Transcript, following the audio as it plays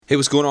Hey,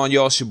 what's going on,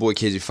 y'all? It's your boy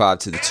KJ5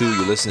 to the 2.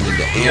 You're listening to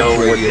Yo, Amp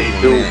what Radio.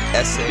 they do?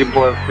 It's It's your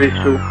boy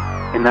Official,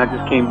 and I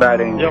just came by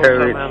to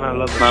encourage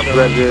my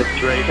brother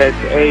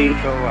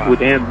SA with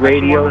Amp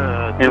Radio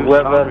and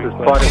whoever else is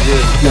part of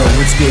this. Yo,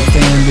 what's good,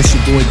 fam? This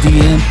your boy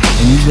DM,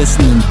 and you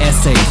listening to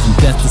SA from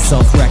Death to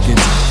Self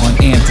Records on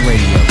Amp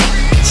Radio.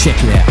 Check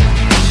it out.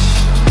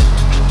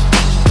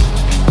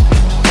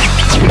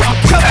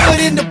 Covered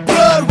in the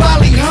blood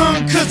while he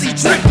hung, cause he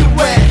dripped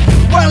wet.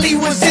 While he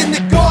was in the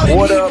garden.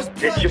 What up?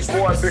 It's your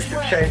boy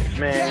Bishop Chase,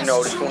 man. You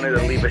know, just wanted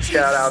to leave a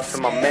shout out to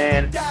my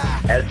man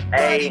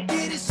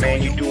SA.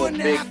 Man, you doing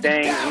big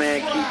things,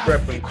 man. Keep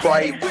repping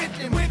Christ.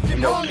 You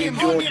know, keep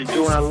doing what you're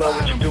doing. I love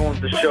what you're doing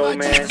with the show,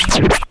 man.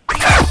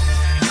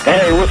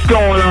 Hey, what's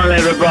going on,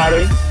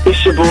 everybody?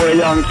 It's your boy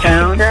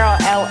Youngtown. Girl,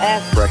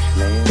 LS. Fresh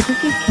name. This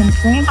is Kim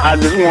Frank. I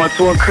just want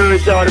to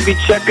encourage y'all to be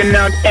checking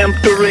out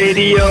Amp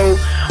Radio,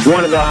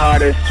 one of the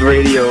hottest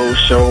radio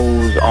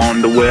shows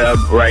on the web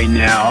right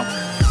now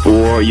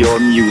for your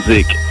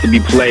music to be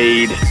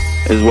played,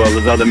 as well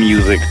as other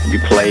music to be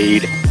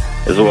played,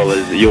 as well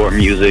as your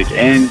music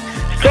and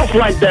stuff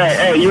like that.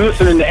 Hey, you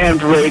listening to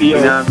Amp Radio?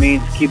 You know what I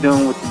mean? Just keep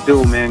doing what you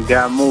do, man.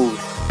 God moves.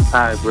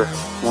 All right, bro.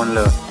 One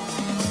love.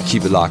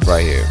 Keep it locked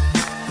right here.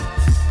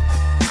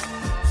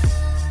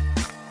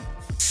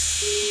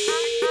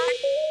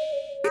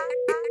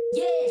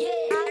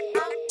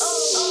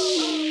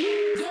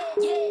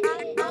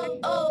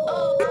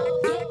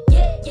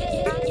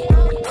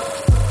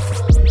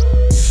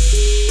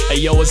 Hey,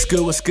 yo, what's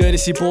good? What's good?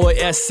 It's your boy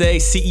SA,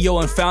 CEO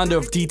and founder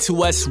of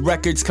D2S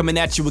Records, coming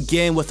at you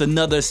again with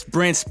another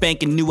brand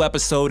spanking new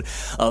episode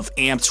of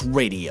Amped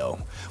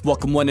Radio.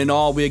 Welcome, one and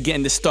all. We're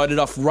getting this started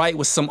off right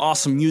with some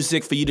awesome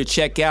music for you to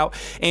check out.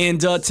 And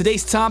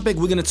today's topic,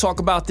 we're going to talk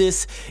about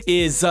this,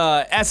 is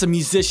as a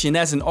musician,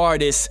 as an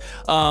artist,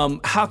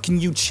 how can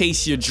you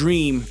chase your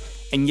dream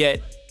and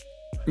yet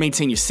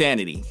maintain your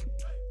sanity?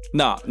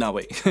 No,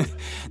 wait.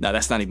 No,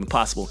 that's not even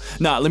possible.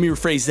 No, let me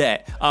rephrase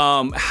that.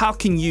 How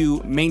can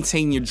you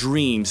maintain your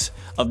dreams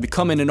of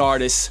becoming an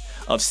artist,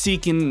 of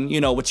seeking,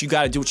 what you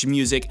got to do with your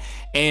music,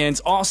 and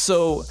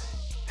also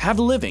have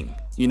a living?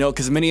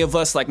 Because many of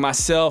us, like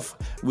myself,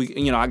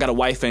 I got a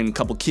wife and a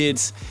couple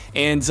kids,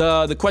 and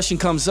the question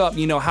comes up,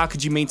 how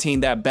could you maintain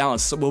that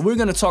balance? So, we're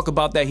going to talk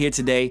about that here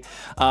today,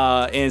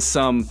 and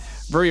some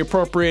very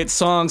appropriate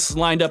songs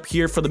lined up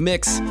here for the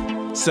mix.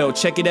 So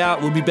check it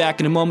out. We'll be back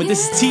in a moment.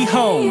 This is T.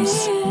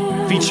 Holmes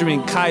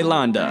featuring Kai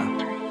Landa.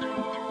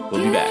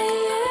 We'll be back.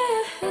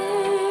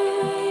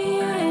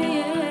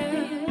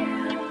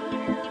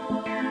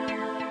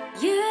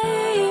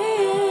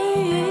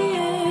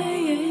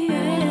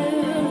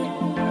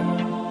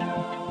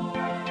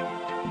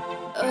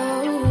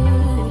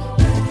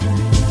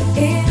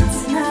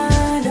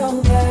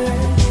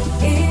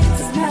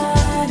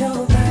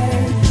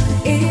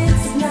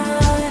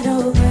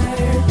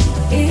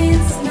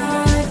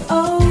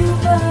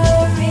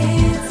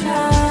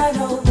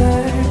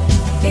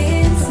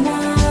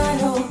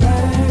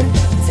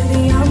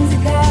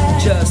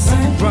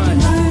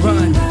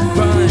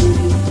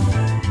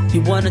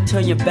 Wanna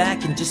turn your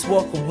back and just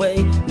walk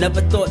away.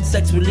 Never thought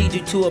sex would lead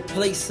you to a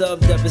place of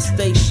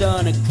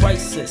devastation and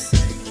crisis.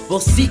 Well,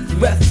 seek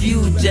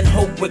refuge and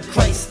hope where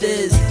Christ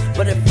is.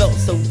 But it felt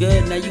so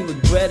good, now you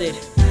regret it.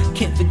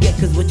 Can't forget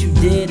cause what you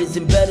did is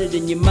embedded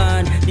in your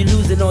mind. You're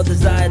losing all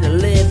desire to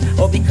live,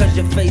 or because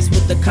you're faced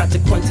with the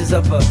consequences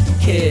of a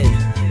kid.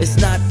 It's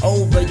not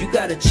over, you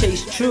gotta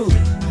chase truth.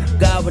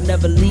 God will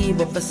never leave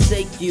or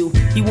forsake you.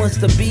 He wants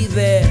to be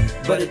there,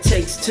 but it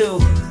takes two.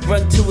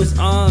 Run to his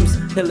arms,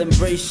 he'll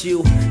embrace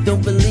you.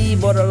 Don't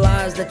believe all the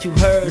lies that you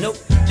heard. Nope.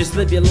 Just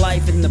live your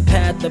life in the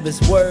path of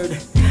his word.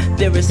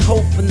 There is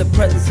hope in the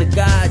presence of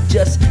God.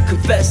 Just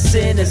confess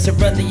sin and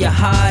surrender your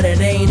heart. It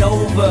ain't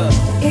over.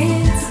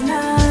 It's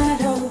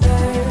not over.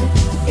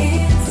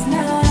 It's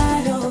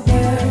not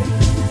over.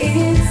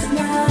 It's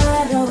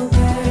not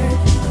over.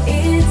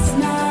 It's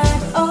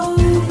not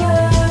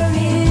over.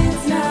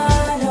 It's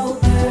not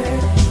over.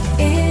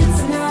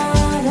 It's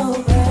not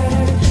over.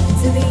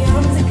 To the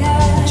arms of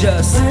God.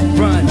 Just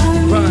run.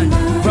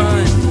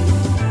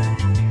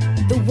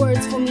 The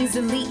words for me is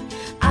elite.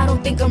 I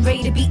don't think I'm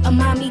ready to be a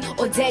mommy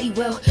or daddy.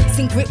 Well,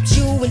 sin gripped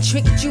you and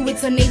tricked you,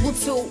 it's unable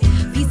to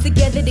piece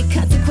together the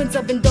consequence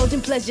of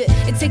indulgent pleasure.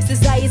 It takes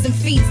desires and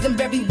feeds them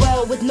very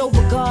well with no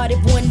regard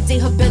if one day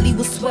her belly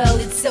will swell.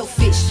 It's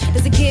selfish,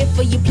 doesn't care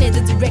for your plans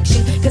or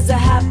direction, cause a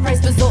high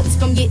price results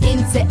from your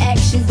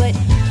interaction. But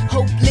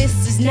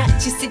hopeless is not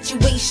your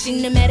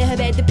situation. No matter how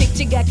bad the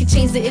picture, God can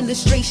change the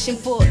illustration.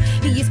 For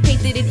he is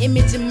painted an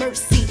image of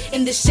mercy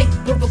in the shape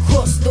of a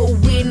cross, though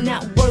we're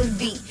not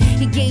worthy.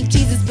 He gave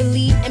Jesus,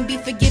 believe and be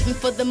forgiven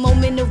for the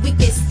moment of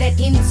weakness that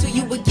into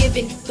you were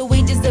given. The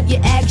wages of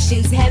your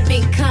actions have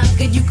been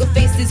conquered. You can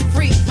face this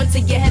free unto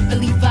your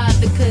heavenly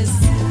Father, cause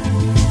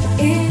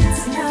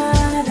it's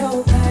not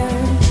over.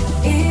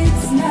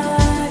 It's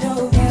not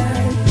over.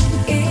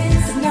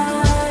 It's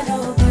not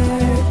over.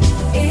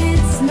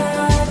 It's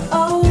not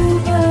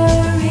over.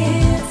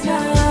 It's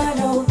not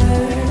over.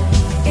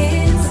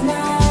 It's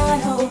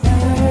not over.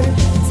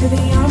 To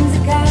the arms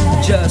of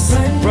God. Just Just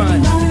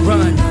run,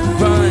 run,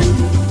 run.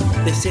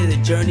 They say the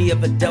journey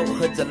of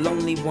adulthood's a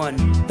lonely one.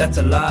 That's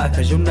a lie,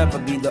 cause you'll never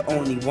be the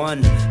only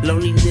one.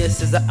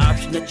 Loneliness is an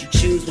option that you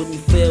choose when you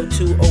fail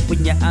to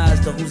open your eyes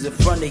to who's in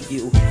front of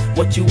you.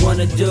 What you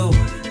wanna do?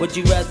 Would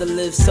you rather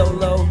live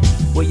solo,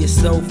 where your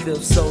soul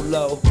feels so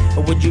low?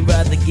 Or would you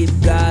rather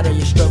give God all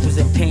your struggles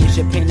and pains?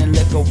 Your pain and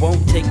liquor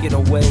won't take it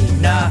away.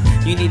 Nah,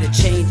 you need a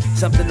change,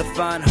 something to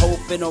find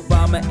hope in.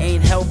 Obama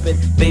ain't helping,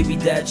 baby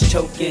dad's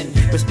choking.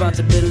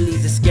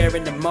 Responsibilities are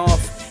scaring them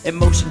off.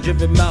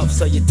 Emotion-driven mouth,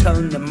 so you're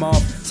telling them off.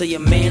 So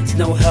your man's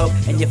no help,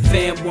 and your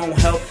fam won't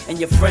help, and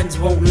your friends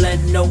won't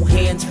lend no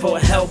hands for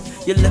help.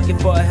 You're looking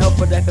for a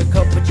helper that can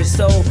comfort your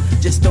soul.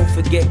 Just don't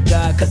forget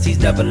God, cause he's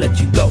never let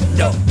you go,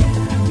 no.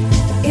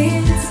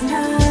 It's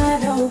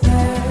not over.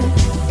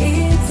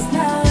 It's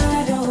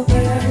not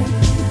over.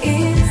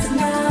 It's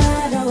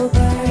not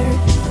over.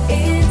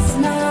 It's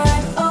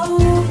not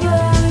over.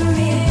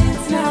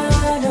 It's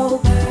not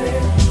over.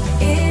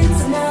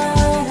 It's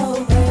not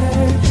over.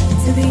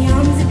 To the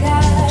arms of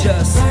God.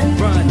 Just run,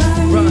 run,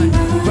 run,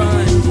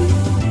 run.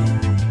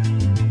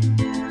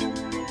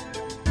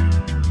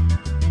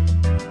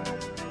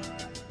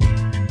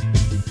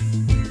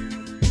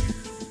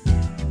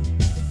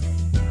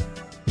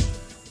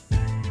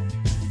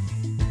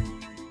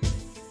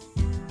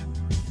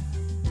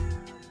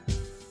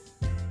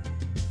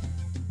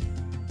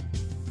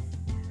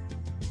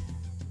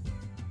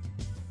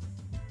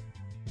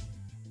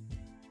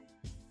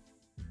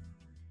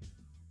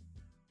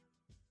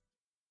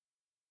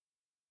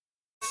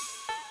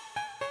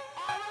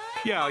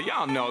 Yo,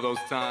 y'all know those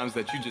times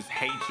that you just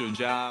hate your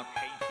job.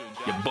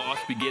 Your boss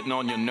be getting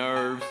on your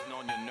nerves.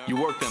 You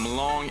work them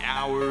long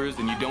hours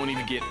and you don't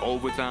even get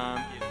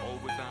overtime.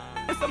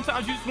 And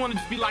sometimes you just want to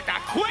just be like, I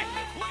quit.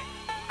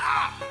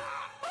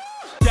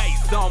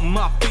 Days on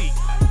my feet,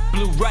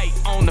 Blu-ray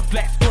on the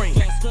flat screen.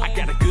 I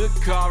got a good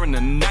car and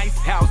a nice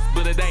house,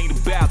 but it ain't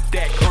about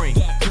that cream.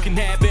 You can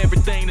have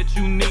everything that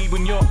you need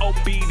when you're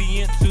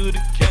obedient to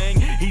the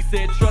king. He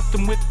said trust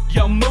him with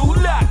your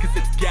moolah, cause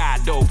it's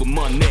God over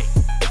money.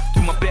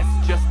 Do my best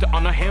just to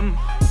honor him.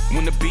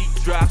 When the beat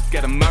drops,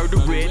 gotta murder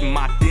it.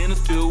 My dinner's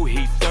due,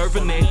 he's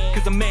serving it.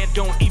 Cause a man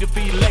don't eat if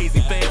he lazy,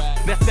 fam.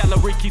 That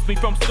salary keeps me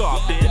from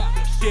starving.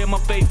 Share my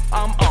faith,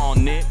 I'm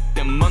on it.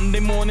 Then Monday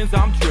mornings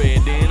I'm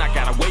dreading. I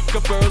gotta wake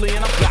up early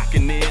and I'm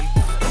clocking in.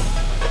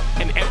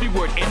 And every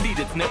word indeed,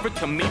 it's never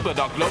to me, but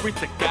all glory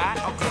to God.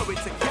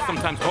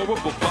 Sometimes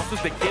horrible bosses,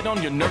 they get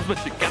on your nerves,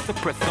 but you got to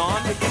press on.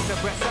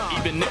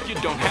 Even if you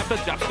don't have a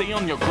job, stay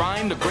on your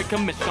grind. The great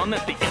commission,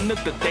 at the end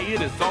of the day,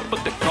 it is all for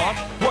the cause.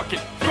 Working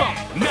from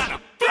 9 to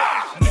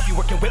 5. If you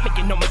working with me,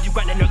 you know me, you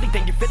grinding early,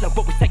 then you feeling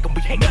what we say, gon'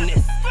 be hating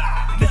this.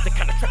 This the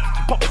kind of track that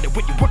you bumping it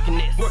when you working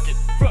this. Working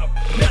from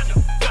 9 to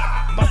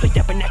 5. Boss it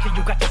up and after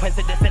you got your hands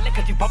in the ceiling,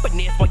 cause you bumping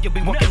this while you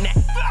be working that.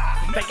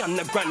 Stay on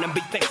the grind and be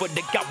thankful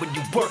to God when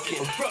you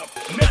working. From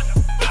 9 to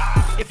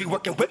 5. If you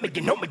working with me,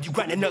 you know me, you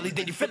grinding early,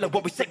 then you feeling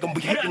what we say, gon' be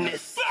hating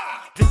this.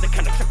 This the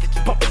kind of track that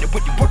you bumping it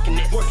when you working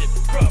this. Working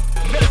from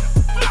 9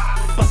 to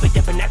 5. Boss it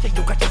up and after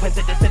you got your hands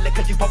in the ceiling,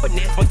 cause you bumping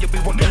this while you be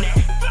working that.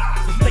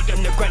 So stay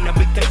on the grind and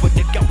be thankful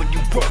to God when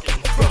you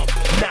working. From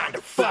 9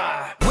 to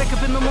 5. Wake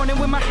up in the morning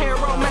with my hair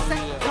all messy,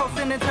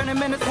 toasting and turning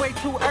minutes way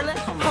too early.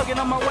 Hugging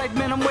on my wife,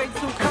 man, I'm way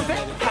too comfy.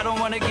 I don't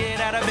wanna get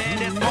out of bed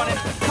this morning.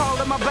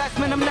 Calling my boss,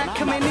 man, I'm not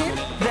coming in.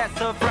 That's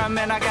the front,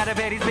 man, I gotta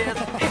pay these bills.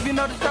 If you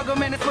know the struggle,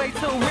 man, it's way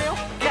too real.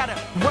 Gotta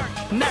work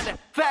 9 to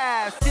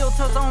 5. Steel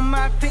toes on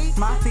my feet,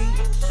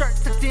 shirt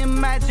tucked in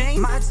my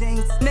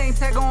jeans, name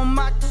tag on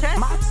my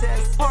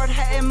chest, hard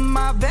hat in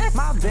my vest,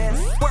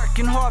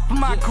 working hard for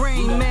my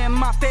green, man,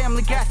 my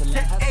family got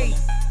to eat.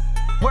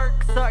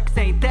 Work sucks,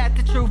 ain't that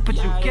the truth? But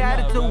you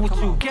gotta do what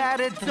you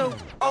gotta do.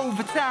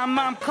 Overtime,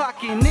 I'm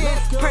clocking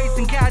in,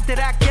 praising God that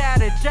I got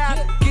a job,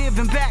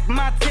 giving back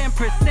my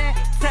 10%,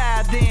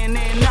 tithing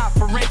and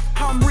offering.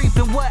 I'm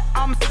reaping what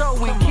I'm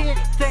sowing, kid.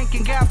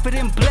 Thanking God for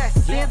them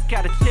blessings.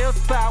 Got a chill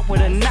spot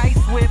with a nice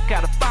whip,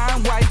 got a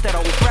fine wife that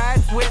always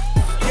rides with.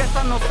 Yes,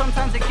 I know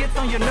sometimes it gets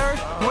on your nerves.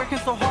 Working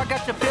so hard,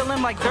 got you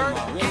feeling like dirt.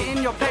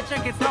 Getting your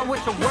paycheck, it's not what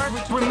you're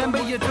worth.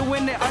 Remember, you're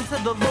doing it unto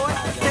the Lord.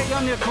 Stay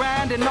on your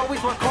grind and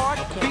always work hard.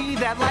 Be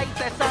that light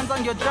that shines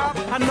on your job.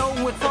 I know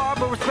it's hard,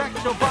 but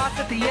respect your boss.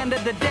 At the end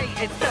of the day,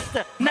 it's just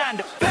a 9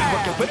 to 5.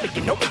 Working with me,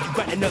 you know me, you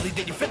grinding early,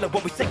 then you feeling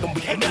what we say, gon'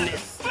 be hating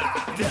this.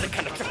 This the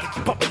kind of track that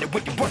you bumping it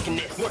when you working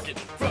this. Working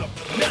from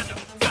 9 to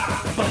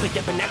 5. Boss it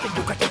up and after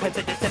you got your hands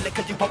in the ceiling,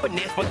 cause you bumping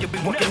this while you be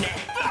working that.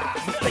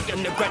 So stay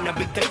on the grind and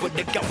be thankful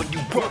to God when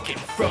you working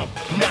from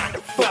 9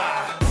 to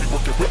 5.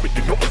 Working with me,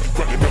 you know me, you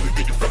grinding early,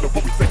 then you feeling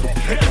what we say, gon'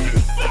 be hating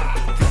this.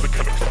 This the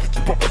kind of track that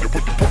you bumping it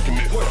when you working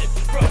this. Working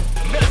from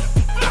 9 to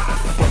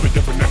 5. Boss it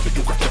up and after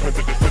you got your hands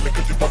in the ceiling,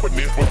 cause you bumping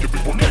this while you be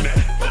working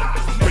that.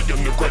 So stay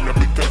on the grind and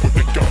be thankful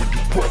to God when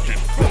you working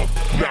from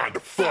 9 to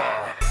 5.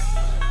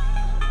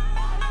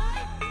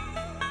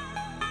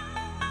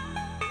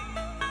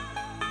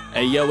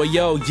 Hey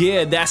yo,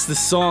 yeah, that's the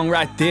song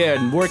right there.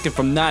 And working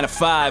from 9 to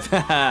 5.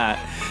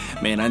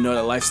 Man, I know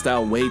that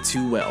lifestyle way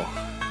too well.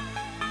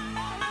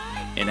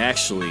 And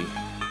actually,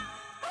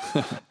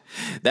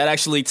 that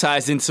actually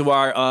ties into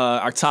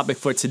our topic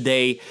for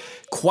today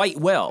quite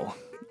well.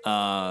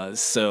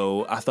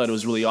 So I thought it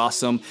was really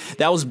awesome.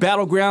 That was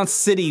Battleground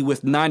City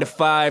with 9 to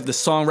 5. The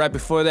song right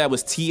before that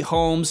was T.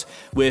 Holmes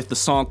with the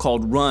song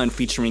called Run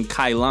featuring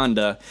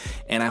Kailanda.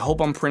 And I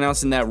hope I'm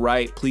pronouncing that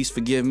right. Please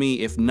forgive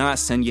me. If not,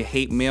 send your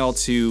hate mail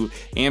to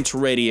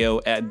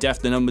amtradio at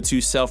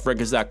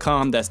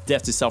def2selfrecords.com. That's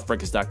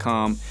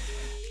def2selfrecords.com.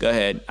 Go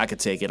ahead. I could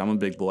take it. I'm a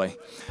big boy.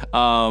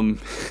 But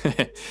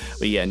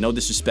yeah, no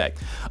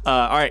disrespect.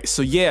 All right.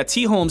 So yeah,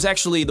 T. Holmes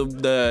actually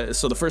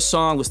the first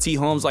song was T.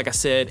 Holmes, like I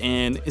said,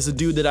 and is a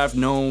dude that I've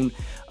known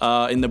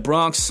in the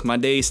Bronx, my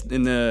days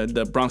in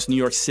the Bronx, New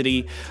York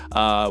City,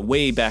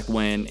 way back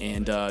when.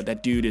 And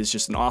that dude is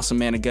just an awesome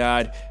man of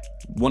God,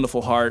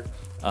 wonderful heart.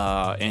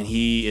 And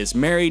he is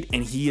married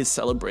and he is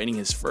celebrating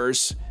his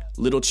first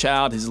little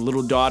child, his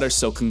little daughter.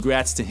 So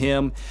congrats to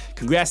him.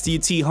 Congrats to you,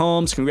 T.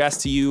 Holmes.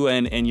 Congrats to you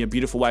and your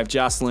beautiful wife,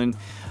 Jocelyn.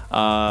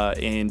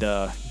 And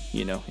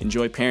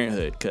enjoy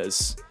parenthood,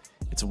 because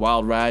it's a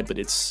wild ride, but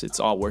it's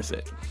all worth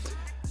it.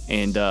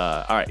 And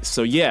all right,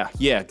 so yeah,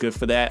 good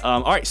for that.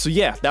 All right, so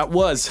yeah, that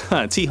was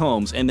T.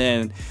 Holmes. And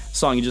then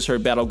song you just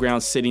heard,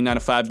 Battleground City, 9 to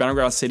 5.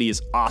 Battleground City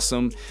is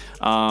awesome.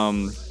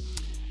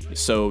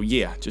 So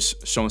yeah,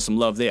 just showing some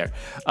love there.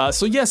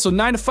 So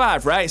 9 to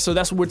 5, right? So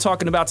that's what we're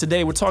talking about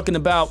today. We're talking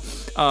about,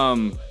 how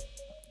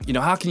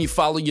can you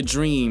follow your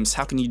dreams?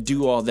 How can you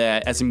do all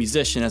that as a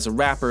musician, as a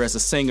rapper, as a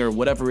singer,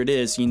 whatever it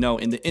is, in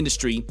the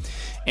industry,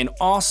 and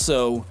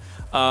also,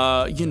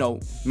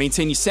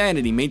 maintain your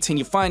sanity, maintain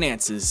your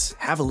finances,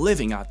 have a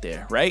living out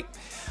there, right?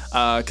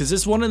 Because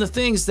it's one of the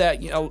things that,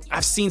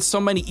 I've seen so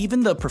many,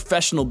 even the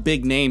professional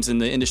big names in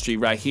the industry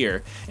right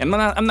here. And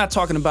I'm not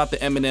talking about the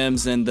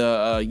Eminems and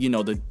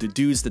the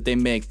dudes that they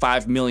make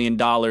 $5 million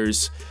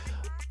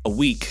a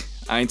week.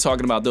 I ain't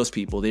talking about those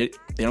people. They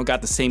don't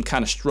got the same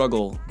kind of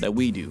struggle that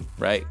we do,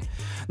 right?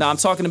 Now, I'm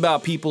talking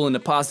about people in the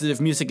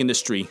positive music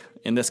industry.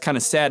 And that's kind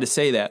of sad to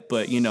say that,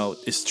 but,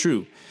 it's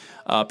true.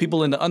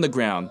 People in the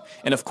underground.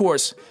 And, of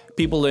course,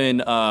 people in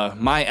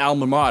my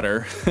alma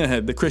mater,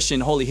 the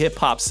Christian holy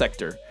hip-hop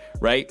sector.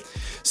 Right?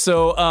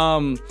 So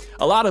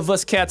a lot of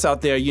us cats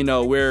out there,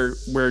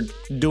 we're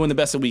doing the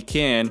best that we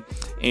can.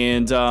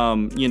 And,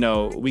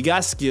 we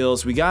got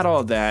skills, we got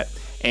all that.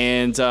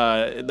 And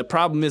the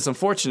problem is,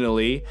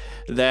 unfortunately,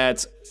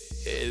 that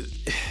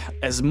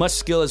as much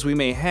skill as we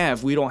may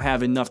have, we don't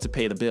have enough to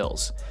pay the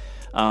bills.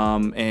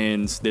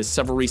 And there's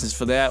several reasons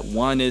for that.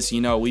 One is,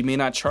 we may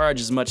not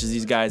charge as much as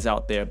these guys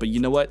out there. But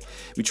you know what?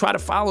 We try to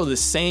follow the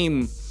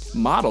same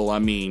model. I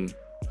mean,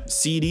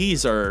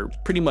 CDs are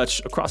pretty much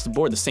across the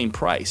board the same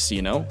price,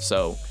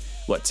 So,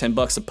 what,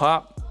 $10 a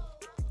pop?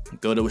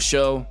 Go to a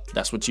show.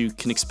 That's what you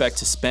can expect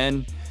to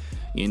spend.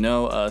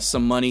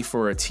 Some money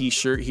for a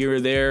T-shirt here or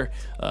there,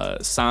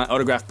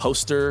 autographed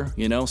poster,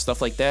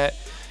 stuff like that.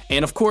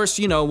 And of course,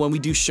 when we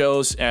do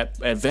shows at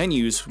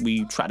venues,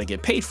 we try to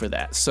get paid for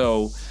that.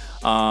 So,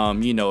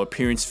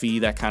 appearance fee,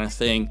 that kind of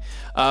thing.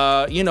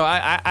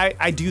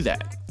 I do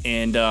that.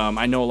 And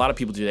I know a lot of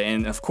people do that.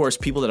 And of course,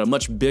 people that are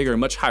much bigger,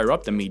 much higher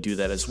up than me do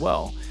that as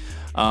well.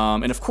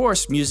 And of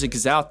course, music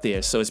is out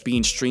there. So it's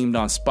being streamed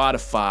on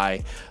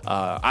Spotify,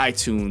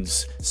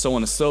 iTunes, so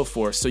on and so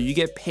forth. So you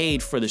get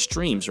paid for the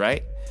streams,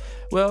 right?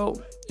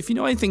 Well, if you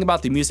know anything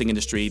about the music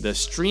industry, the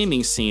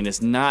streaming scene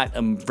is not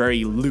a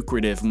very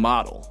lucrative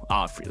model,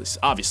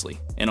 obviously,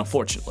 and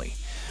unfortunately.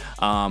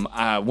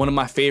 One of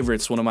my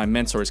favorites, one of my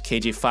mentors,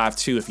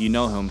 KJ52, if you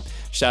know him,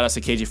 shout out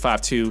to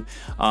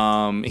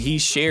KJ52. He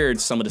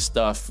shared some of the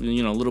stuff, a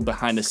little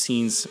behind the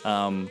scenes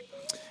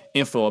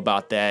info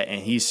about that,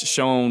 and he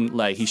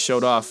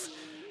showed off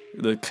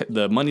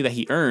the money that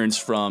he earns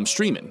from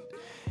streaming.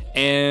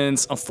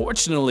 And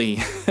unfortunately,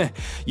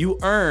 you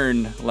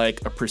earn like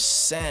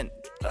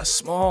a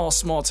small,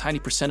 tiny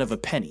percent of a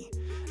penny.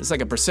 It's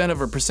like a percent of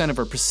a percent of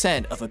a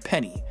percent of a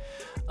penny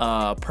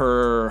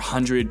per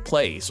 100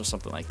 plays or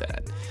something like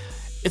that.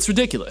 It's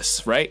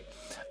ridiculous, right?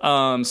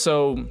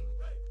 So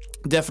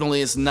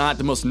definitely it's not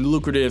the most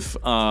lucrative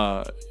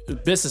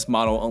business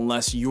model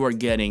unless you are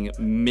getting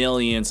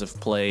millions of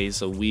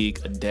plays a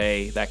week, a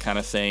day, that kind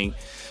of thing.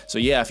 So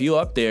yeah, if you're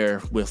up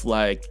there with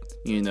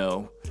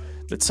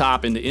the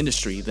top in the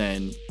industry,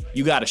 then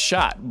you got a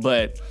shot.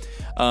 But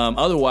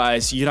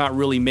otherwise, you're not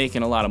really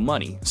making a lot of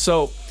money.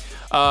 So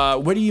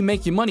where do you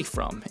make your money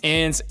from?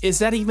 And is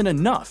that even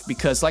enough?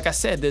 Because like I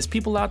said, there's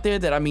people out there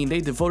that, they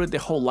devoted their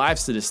whole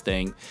lives to this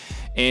thing.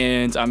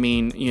 And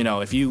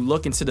if you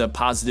look into the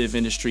positive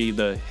industry,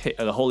 the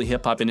holy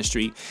hip hop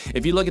industry,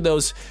 if you look at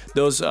those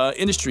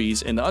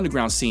industries in the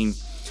underground scene,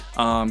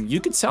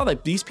 you can tell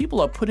that these people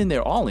are putting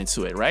their all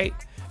into it, right?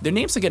 Their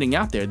names are getting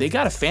out there. They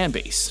got a fan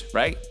base,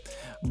 right?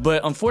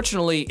 But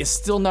unfortunately, it's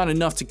still not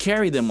enough to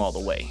carry them all the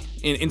way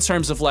in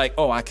terms of like,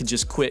 oh, I could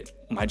just quit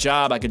my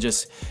job. I could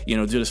just,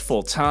 do this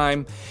full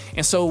time.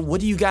 And so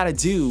what do you got to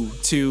do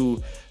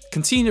to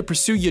continue to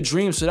pursue your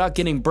dreams without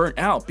getting burnt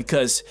out?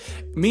 Because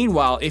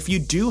meanwhile, if you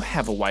do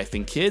have a wife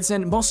and kids,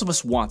 and most of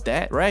us want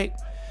that, right?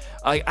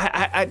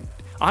 I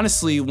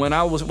honestly, when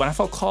I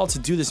felt called to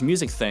do this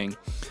music thing,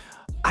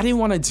 I didn't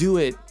want to do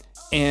it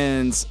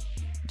and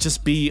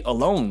just be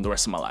alone the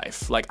rest of my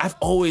life. Like, I've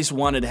always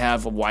wanted to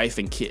have a wife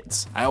and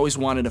kids. I always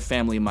wanted a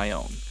family of my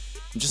own.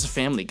 I'm just a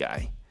family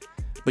guy.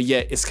 But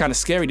yet it's kind of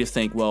scary to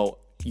think, well,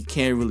 you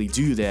can't really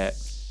do that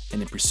and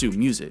then pursue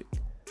music,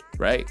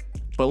 right?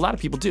 But a lot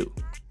of people do.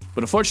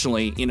 But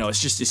unfortunately,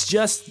 it's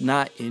just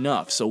not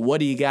enough. So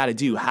what do you got to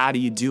do? How do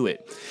you do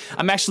it?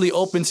 I'm actually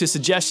open to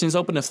suggestions,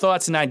 open to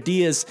thoughts and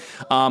ideas.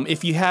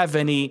 If you have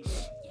any,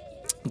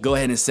 go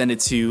ahead and send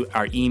it to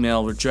our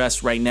email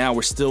address. Right now,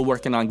 we're still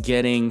working on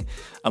getting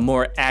a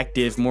more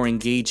active, more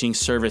engaging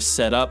service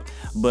set up.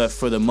 But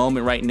for the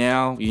moment right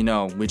now,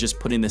 we're just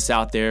putting this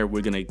out there.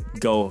 We're going to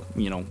go,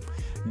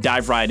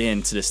 dive right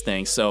into this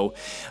thing. So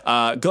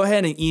go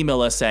ahead and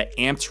email us at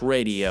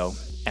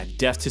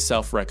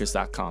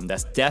ampedradio@death2selfrecords.com.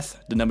 That's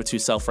death, the number 2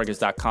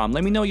 selfrecords.com.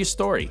 Let me know your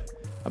story.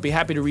 I'll be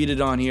happy to read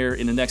it on here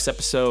in the next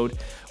episode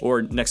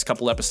or next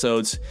couple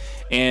episodes.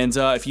 And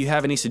if you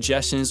have any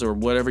suggestions or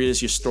whatever it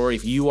is your story,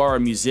 if you are a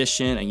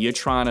musician and you're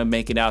trying to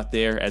make it out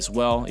there as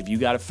well, if you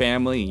got a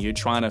family and you're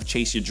trying to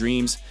chase your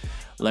dreams,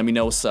 let me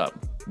know what's up.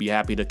 Be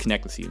happy to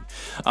connect with you.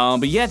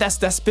 But yeah,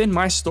 that's been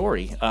my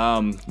story.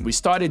 We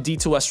started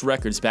D2S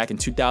Records back in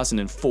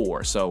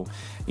 2004. So,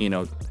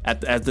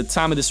 at the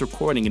time of this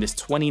recording, it is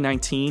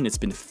 2019. It's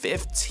been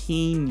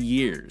 15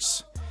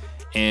 years.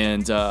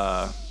 And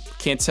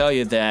can't tell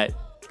you that,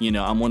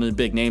 I'm one of the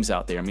big names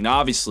out there. I mean,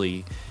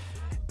 obviously,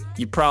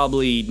 you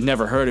probably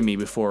never heard of me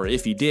before.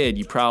 If you did,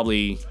 you're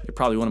probably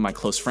one of my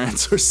close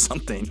friends or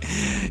something.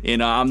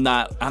 I'm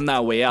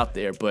not way out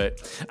there,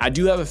 but I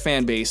do have a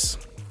fan base.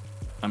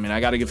 I mean,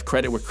 I got to give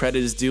credit where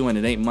credit is due, and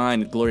it ain't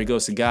mine. Glory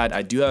goes to God.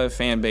 I do have a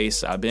fan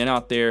base. I've been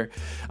out there.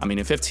 I mean,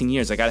 in 15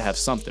 years, I got to have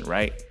something,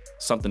 right?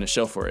 Something to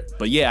show for it.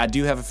 But yeah, I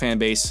do have a fan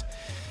base.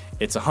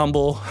 It's a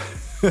humble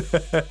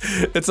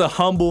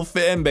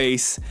fan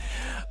base,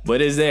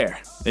 but it's there.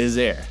 It's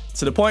there.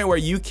 To the point where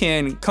you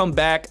can come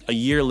back a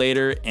year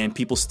later and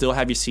people still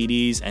have your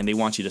CDs and they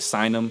want you to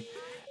sign them.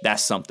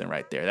 That's something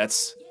right there.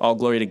 That's all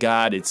glory to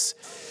God. It's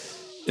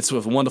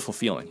with a wonderful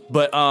feeling.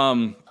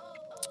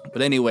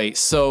 But anyway,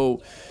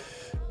 so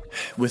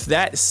with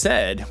that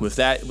said, with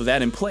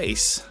that in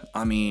place,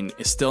 I mean,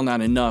 it's still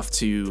not enough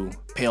to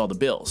pay all the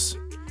bills.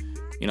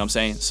 You know what I'm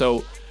saying?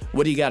 So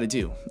what do you got to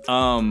do?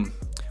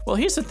 Well,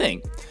 here's the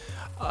thing.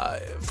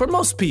 For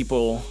most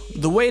people,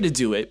 the way to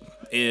do it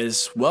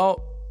is,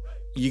 well,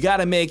 you got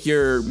to make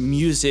your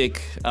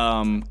music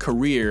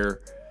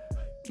career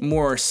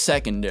more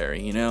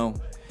secondary,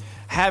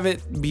 Have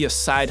it be a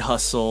side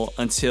hustle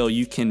until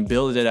you can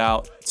build it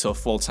out to a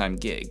full-time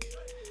gig.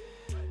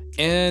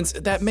 And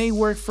that may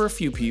work for a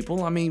few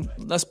people. I mean,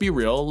 let's be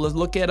real. Let's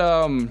look at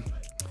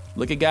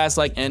guys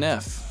like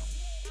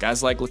NF,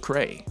 guys like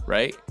Lecrae,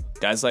 right?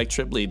 Guys like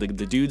Tripley, the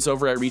dudes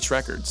over at Reach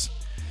Records.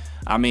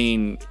 I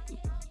mean,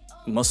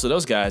 most of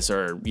those guys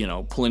are,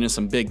 pulling in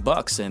some big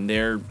bucks, and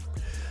they're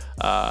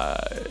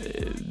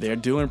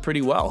doing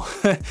pretty well.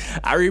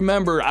 I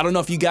remember, I don't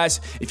know if you guys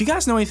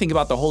know anything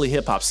about the holy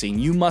hip hop scene,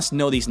 you must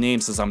know these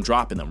names as I'm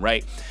dropping them,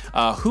 right?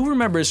 Who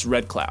remembers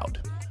Red Cloud?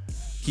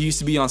 He used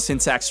to be on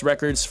Syntax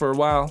Records for a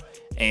while,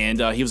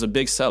 and he was a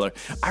big seller.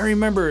 I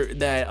remember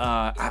that,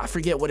 I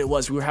forget what it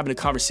was, we were having a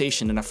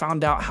conversation, and I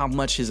found out how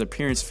much his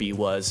appearance fee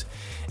was,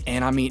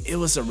 and I mean, it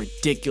was a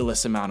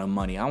ridiculous amount of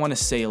money. I want to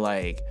say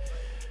like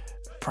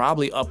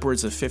probably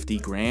upwards of 50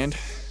 grand,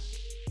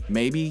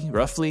 maybe,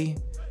 roughly.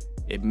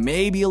 It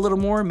may be a little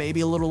more,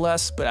 maybe a little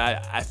less, but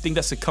I think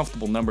that's a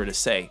comfortable number to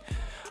say.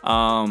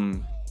 I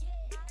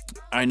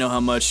know how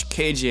much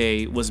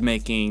KJ was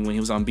making when he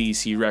was on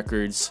BEC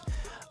Records.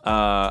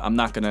 I'm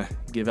not gonna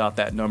give out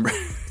that number.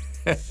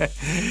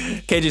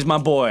 KJ's my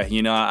boy,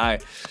 I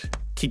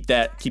keep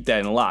that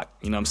in the lock,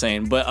 you know what I'm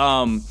saying? But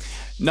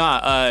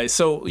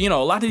so a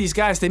lot of these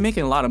guys, they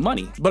making a lot of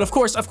money. But of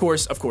course,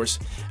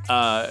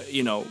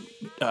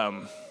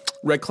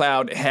 Red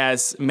Cloud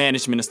has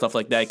management and stuff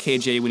like that.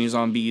 KJ, when he was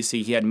on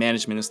BEC, he had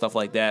management and stuff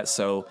like that.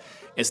 So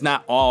it's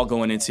not all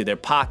going into their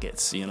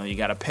pockets. You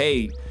got to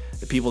pay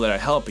the people that are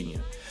helping you,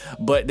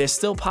 but they're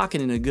still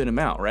pocketing a good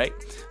amount, right?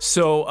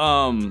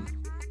 So,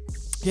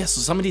 so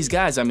some of these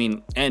guys, I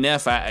mean,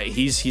 NF,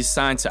 he's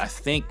signed to, I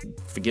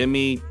think, forgive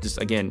me,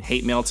 just again,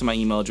 hate mail to my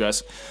email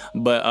address,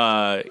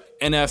 but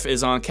NF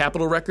is on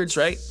Capitol Records,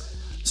 right?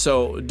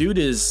 So dude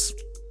is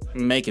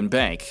making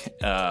bank.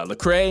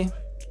 Lecrae,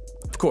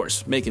 of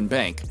course, making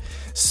bank.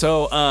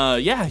 So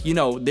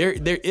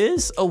there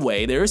is a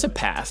way, there is a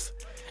path,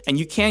 and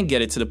you can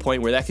get it to the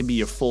point where that could be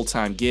your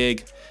full-time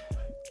gig.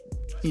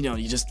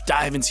 You just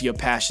dive into your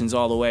passions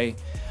all the way.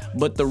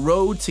 But the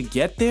road to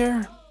get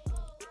there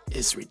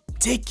is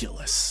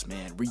ridiculous,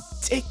 man,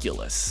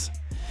 ridiculous.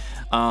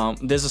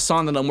 There's a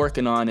song that I'm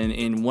working on, and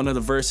in one of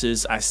the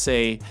verses I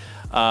say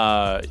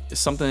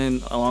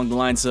something along the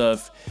lines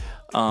of,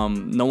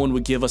 no one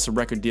would give us a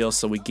record deal,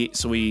 so we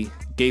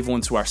gave one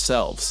to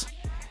ourselves.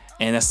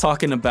 And that's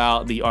talking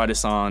about the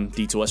artists on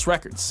D2S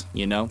Records,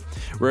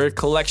 We're a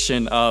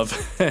collection of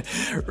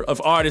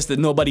of artists that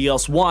nobody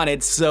else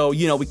wanted, so,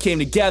 we came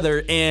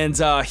together, and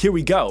here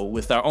we go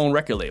with our own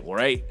record label,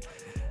 right?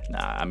 Nah,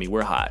 I mean,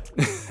 we're hot.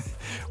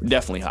 We're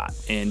definitely hot.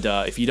 And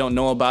if you don't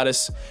know about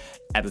us,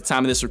 at the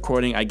time of this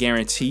recording, I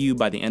guarantee you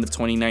by the end of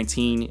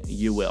 2019,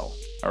 you will.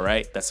 All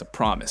right? That's a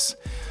promise.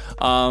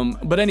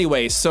 But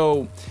anyway,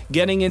 so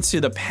getting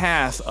into the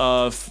path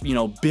of,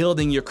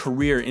 building your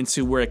career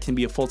into where it can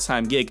be a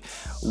full-time gig,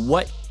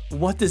 what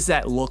does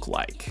that look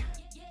like?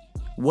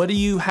 What do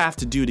you have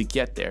to do to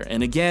get there?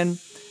 And again,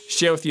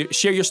 share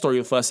your story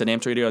with us at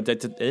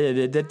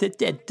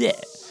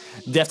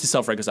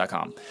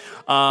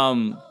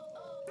deaf2selfrecords.com.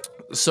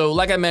 So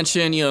like I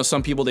mentioned,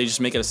 some people, they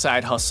just make it a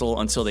side hustle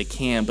until they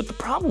can. But the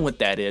problem with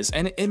that is,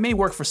 and it may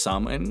work for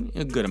some and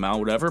a good amount,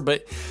 whatever.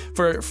 But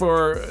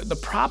for the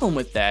problem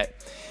with that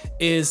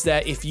is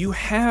that if you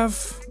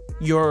have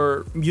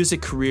your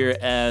music career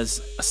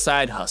as a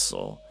side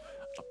hustle,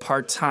 a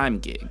part-time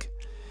gig,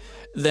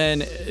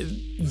 then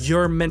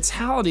your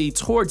mentality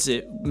towards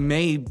it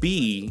may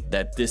be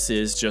that this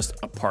is just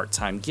a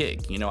part-time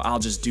gig. I'll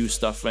just do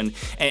stuff. And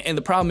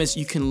the problem is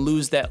you can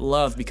lose that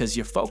love because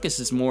your focus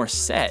is more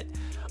set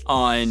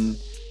on,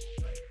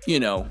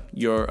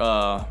 your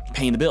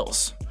paying the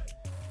bills.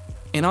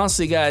 And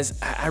honestly, guys,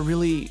 I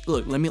really,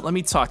 look, let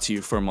me talk to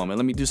you for a moment.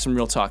 Let me do some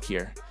real talk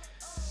here.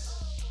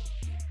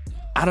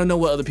 I don't know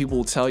what other people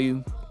will tell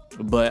you,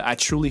 but I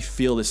truly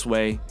feel this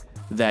way,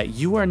 that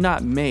you are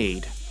not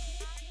made.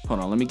 Hold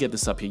on, let me get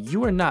this up here.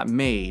 You are not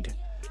made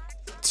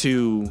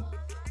to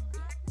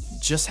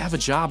just have a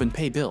job and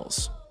pay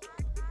bills.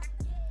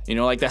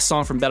 Like that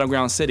song from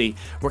Battleground City,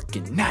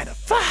 working 9 to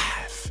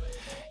 5.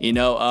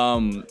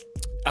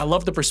 I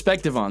love the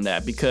perspective on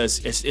that,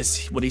 because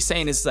it's what he's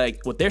saying is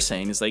like, what they're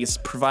saying is like, it's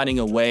providing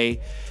a way,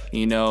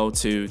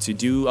 to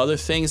do other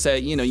things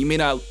that, you may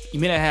not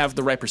have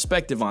the right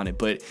perspective on it.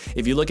 But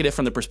if you look at it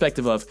from the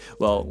perspective of,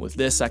 well, with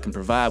this I can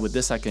provide, with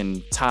this I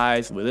can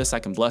tithe, with this I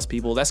can bless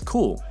people, that's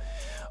cool.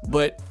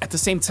 But at the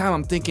same time,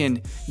 I'm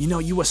thinking,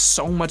 you are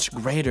so much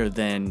greater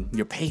than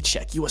your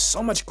paycheck. You are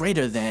so much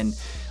greater than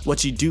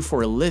what you do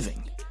for a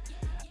living.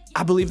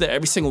 I believe that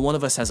every single one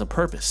of us has a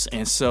purpose.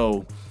 And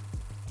so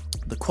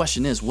the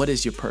question is, what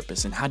is your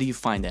purpose, and how do you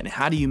find that? And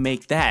how do you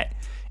make that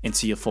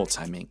into your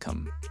full-time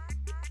income?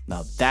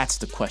 Now, that's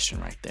the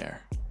question right there.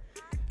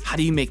 How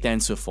do you make that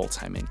into a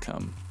full-time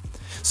income?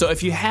 So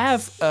if you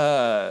have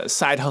a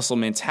side hustle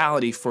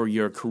mentality for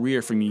your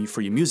career, for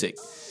your music,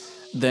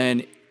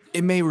 then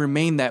it may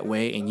remain that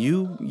way, and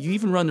you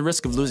even run the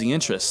risk of losing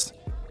interest.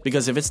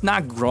 Because if it's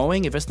not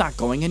growing, if it's not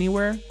going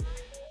anywhere,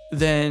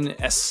 then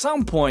at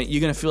some point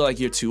you're going to feel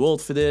like you're too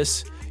old for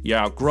this, you're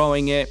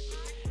outgrowing it,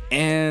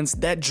 and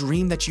that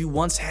dream that you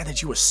once had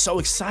that you were so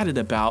excited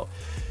about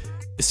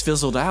is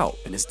fizzled out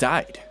and it's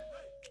died.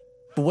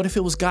 But what if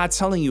it was God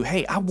telling you,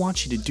 hey, I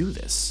want you to do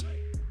this?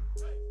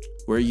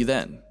 Where are you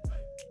then?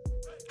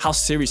 How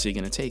serious are you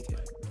going to take it?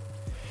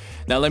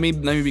 Now, let me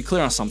be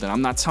clear on something.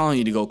 I'm not telling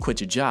you to go quit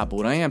your job, but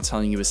what I am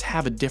telling you is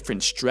have a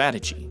different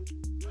strategy,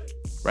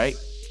 right?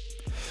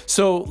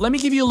 So let me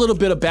give you a little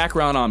bit of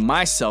background on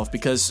myself,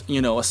 because,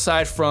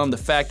 aside from the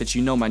fact that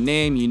you know my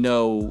name,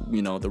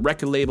 the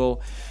record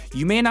label,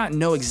 you may not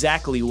know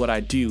exactly what I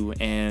do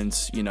and,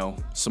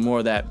 some more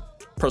of that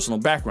personal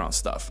background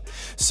stuff.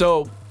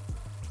 So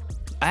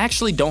I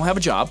actually don't have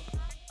a job.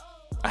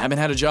 I haven't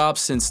had a job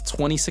since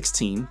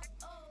 2016.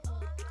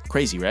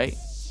 Crazy, right?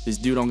 This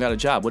dude don't got a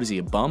job. What is he,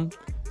 a bum?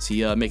 Is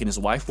he making his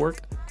wife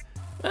work?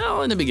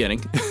 Well, in the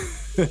beginning.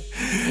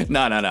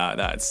 No.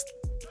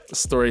 The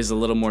story is a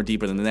little more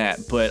deeper than that.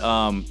 But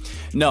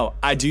no,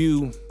 I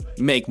do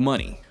make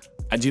money.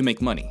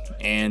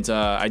 And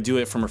I do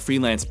it from a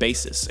freelance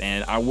basis.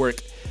 And I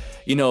work,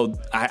 I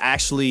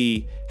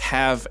actually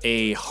have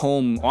a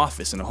home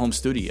office and a home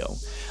studio.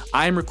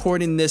 I'm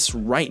recording this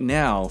right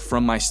now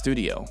from my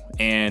studio.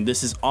 And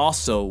this is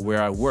also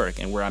where I work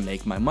and where I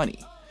make my money.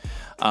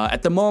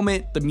 At the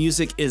moment, the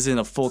music isn't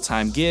a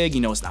full-time gig.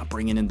 It's not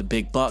bringing in the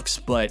big bucks,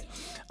 but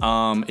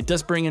it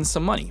does bring in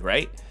some money,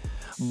 right?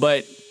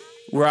 But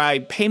where I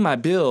pay my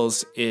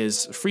bills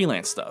is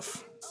freelance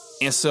stuff.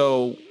 And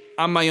so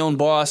I'm my own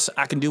boss.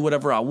 I can do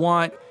whatever I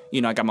want.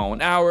 I got my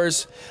own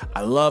hours.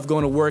 I love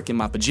going to work in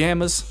my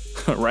pajamas,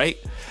 right?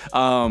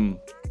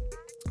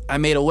 I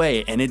made a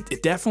way, and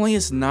it definitely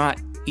is not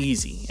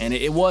easy. And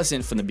it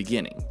wasn't from the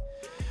beginning.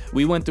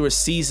 We went through a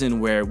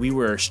season where we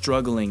were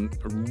struggling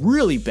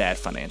really bad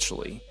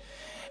financially,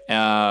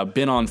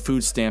 been on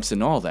food stamps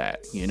and all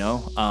that,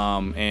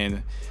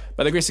 and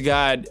by the grace of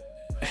God,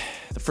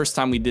 the first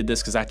time we did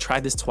this, because I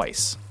tried this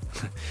twice.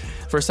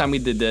 First time we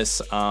did this,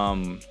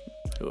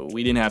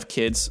 we didn't have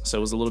kids, so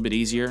it was a little bit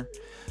easier.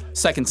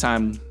 Second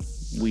time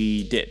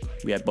we did.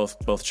 We had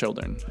both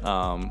children,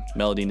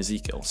 Melody and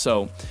Ezekiel.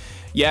 So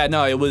yeah,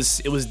 no, it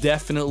was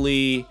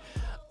definitely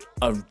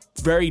a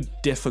very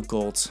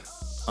difficult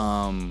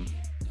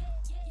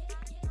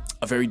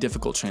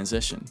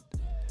transition.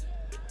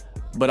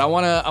 But I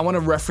wanna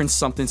reference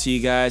something to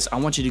you guys. I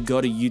want you to go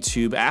to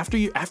YouTube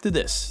after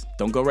this.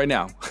 Don't go right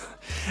now.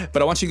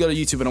 But I want you to go to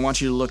YouTube and I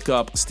want you to look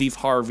up Steve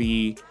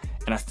Harvey,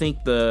 and I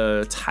think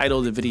the title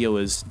of the video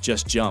is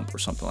Just Jump or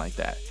something like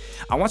that.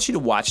 I want you to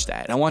watch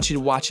that. And I want you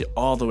to watch it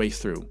all the way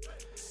through.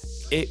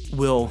 It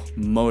will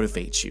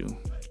motivate you.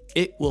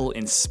 it will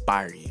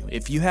inspire you.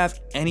 If you have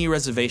any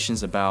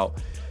reservations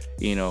about,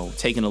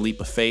 taking a leap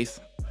of faith,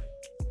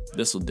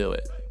 this will do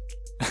it.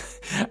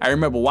 I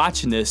remember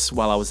watching this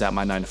while I was at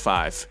my 9 to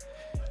 5.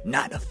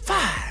 9 to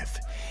 5.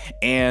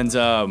 And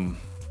I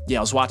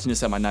was watching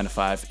this at my 9 to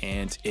 5,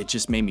 and it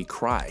just made me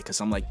cry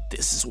because I'm like,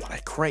 this is what I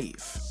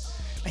crave.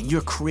 And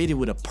you're created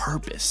with a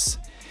purpose.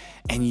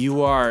 And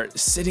you are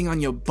sitting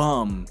on your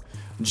bum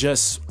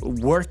just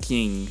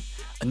working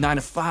a 9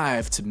 to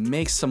 5 to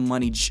make some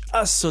money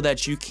just so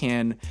that you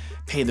can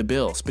pay the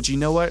bills. But you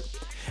know what?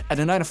 At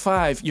a 9 to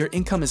 5, your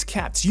income is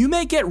capped. You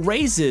may get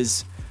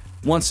raises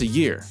once a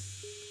year.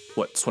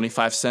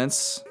 25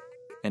 cents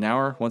an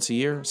hour once a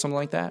year? Something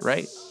like that,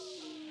 right?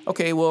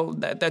 Okay, well,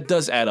 that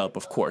does add up,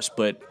 of course.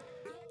 But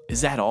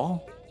is that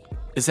all?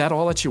 Is that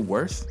all that you're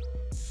worth?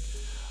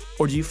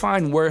 Or do you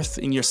find worth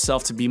in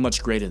yourself to be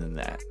much greater than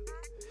that?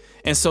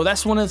 And so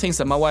that's one of the things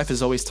that my wife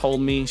has always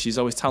told me. She's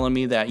always telling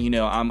me that,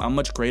 I'm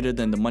much greater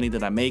than the money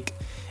that I make.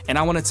 And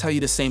I want to tell you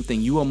the same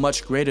thing. You are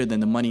much greater than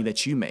the money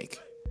that you make.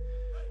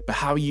 But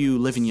how you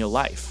live in your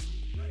life.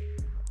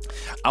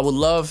 I would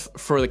love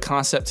for the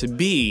concept to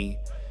be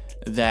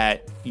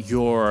that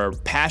your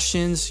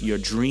passions, your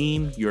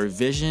dream, your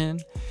vision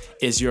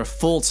is your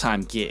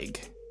full-time gig.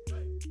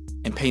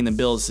 And paying the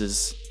bills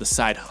is the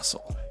side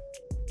hustle.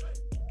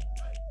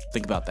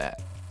 Think about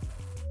that.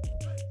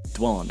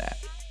 Dwell on that.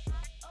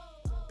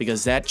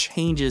 Because that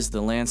changes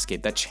the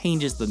landscape. That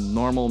changes the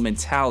normal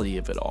mentality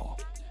of it all.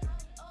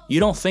 You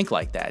don't think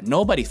like that.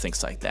 Nobody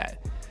thinks like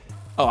that.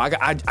 Oh,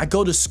 I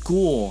go to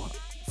school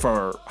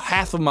for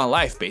half of my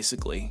life,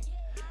 basically.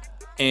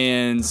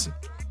 And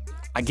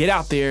I get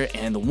out there,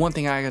 and the one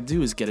thing I gotta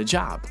do is get a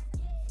job.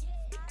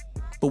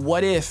 But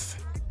what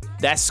if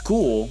that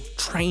school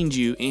trained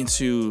you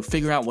into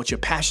figuring out what your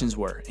passions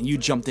were, and you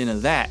jumped into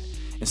that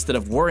instead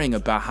of worrying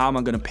about how am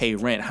I gonna pay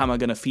rent, how am I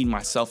gonna feed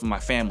myself and my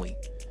family?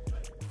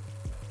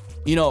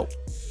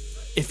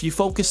 If you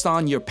focused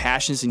on your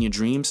passions and your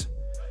dreams,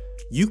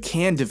 you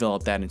can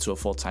develop that into a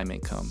full-time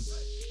income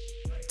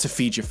to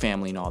feed your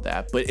family and all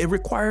that, but it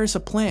requires a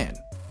plan.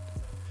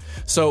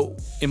 So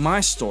in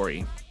my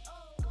story,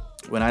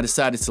 when I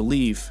decided to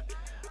leave,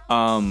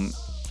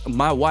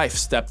 my wife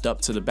stepped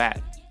up to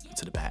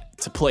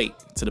the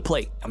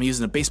plate. I'm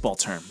using a baseball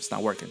term. It's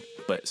not working,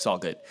 but it's all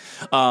good.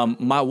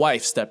 My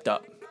wife stepped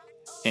up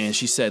and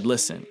she said,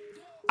 listen,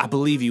 I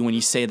believe you when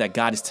you say that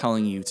God is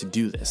telling you to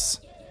do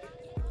this.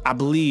 I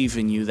believe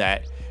in you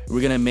that we're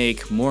going to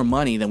make more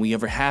money than we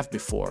ever have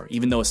before,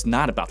 even though it's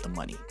not about the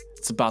money.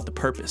 It's about the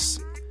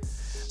purpose.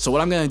 So what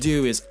I'm going to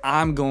do is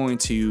I'm going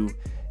to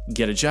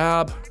get a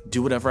job,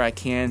 do whatever I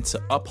can to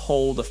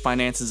uphold the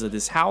finances of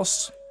this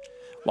house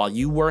while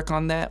you work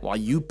on that, while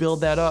you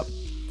build that up.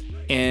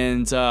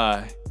 And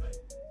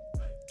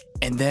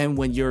then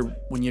when your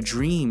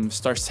dream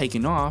starts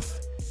taking off,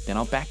 then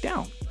I'll back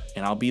down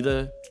and I'll be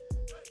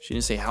she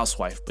didn't say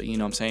housewife, but you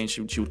know what I'm saying?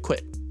 She would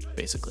quit,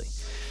 basically.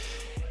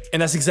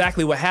 And that's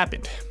exactly what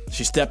happened.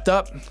 She stepped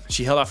up,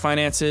 she held our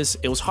finances.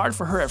 It was hard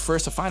for her at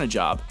first to find a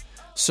job.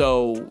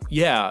 So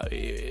yeah,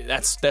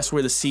 that's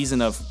where the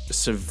season of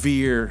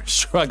severe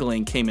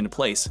struggling came into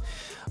place.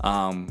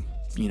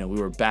 We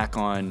were back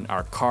on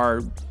our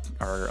car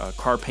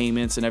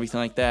payments and everything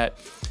like that.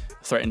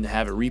 Threatened to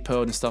have it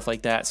repoed and stuff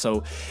like that.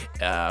 So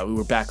we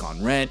were back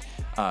on rent.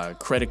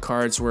 Credit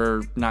cards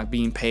were not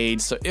being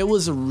paid. So it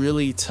was a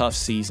really tough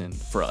season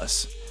for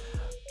us.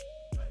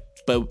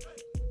 But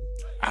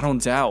I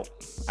don't doubt.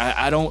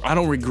 I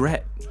don't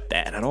regret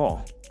that at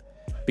all.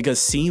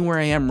 Because seeing where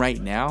I am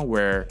right now,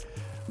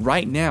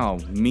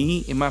 me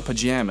in my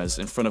pajamas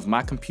in front of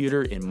my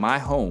computer in my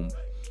home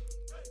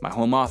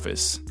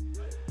office,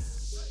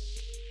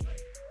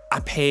 I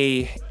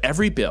pay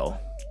every bill,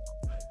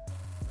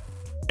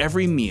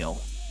 every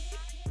meal.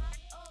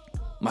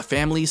 My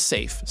family is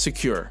safe,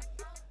 secure.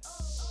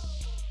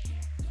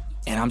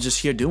 And I'm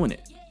just here doing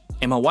it.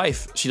 And my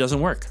wife, she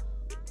doesn't work.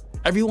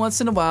 Every once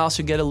in a while,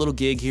 she'll get a little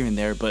gig here and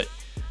there, but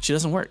she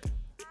doesn't work.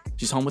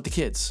 She's home with the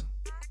kids.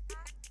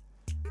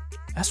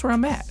 That's where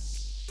I'm at.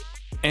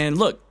 And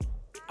look,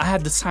 I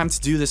have the time to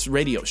do this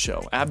radio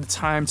show. I'm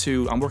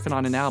working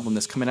on an album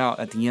that's coming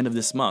out at the end of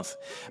this month.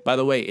 By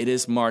the way, it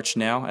is March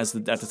now at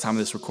the time of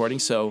this recording.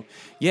 So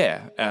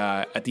yeah,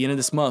 at the end of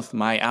this month,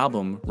 my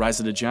album, Rise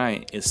of the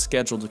Giant, is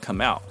scheduled to come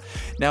out.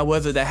 Now,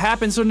 whether that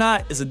happens or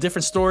not is a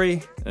different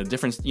story,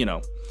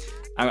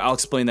 I'll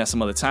explain that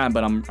some other time,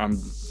 but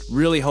I'm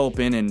really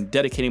hoping and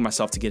dedicating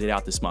myself to get it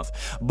out this month.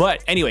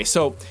 But anyway,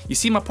 so you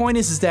see, my point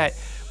is that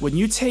when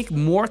you take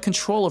more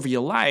control over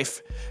your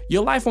life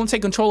won't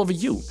take control over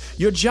you.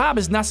 Your job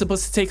is not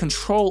supposed to take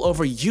control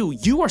over you.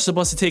 You are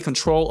supposed to take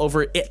control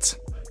over it.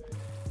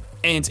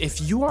 And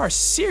if you are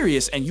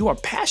serious and you are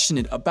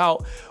passionate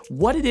about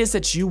what it is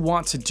that you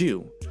want to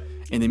do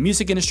in the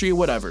music industry or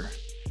whatever,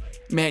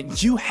 man,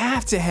 you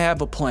have to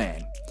have a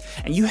plan.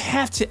 And you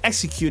have to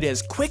execute it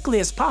as quickly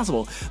as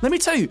possible. Let me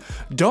tell you,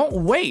 don't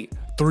wait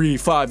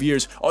 3-5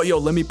 years. Oh,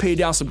 let me pay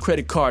down some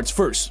credit cards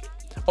first.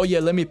 Oh yeah,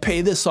 let me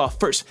pay this off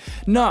first.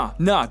 Nah,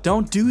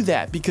 don't do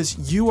that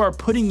because you are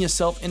putting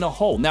yourself in a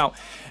hole. Now,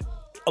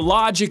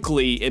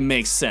 logically, it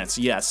makes sense,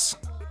 yes.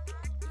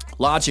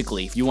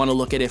 Logically, if you want to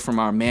look at it from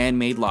our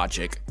man-made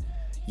logic,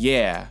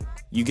 yeah,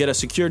 you get a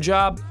secure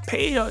job,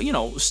 pay,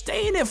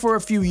 stay in it for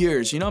a few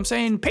years, you know what I'm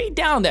saying? Pay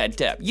down that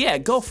debt. Yeah,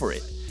 go for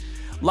it.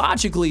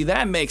 Logically,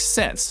 that makes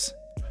sense.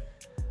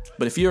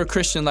 But if you're a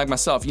Christian like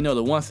myself, you know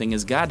the one thing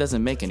is God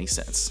doesn't make any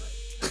sense.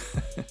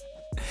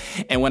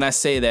 And when I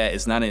say that,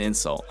 it's not an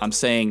insult. I'm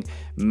saying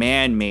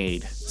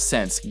man-made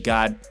sense.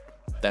 God,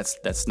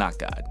 that's not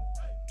God.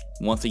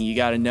 One thing you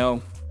gotta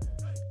know,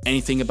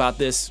 anything about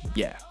this,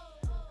 yeah.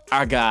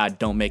 Our God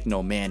don't make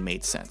no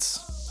man-made sense.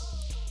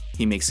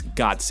 He makes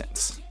God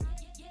sense.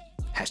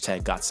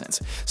 Hashtag God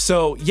sense.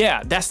 So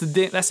yeah, that's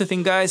the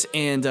thing, guys.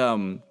 And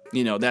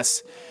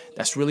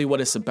that's really what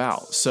it's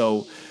about.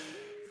 So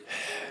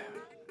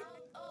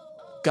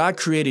God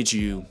created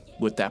you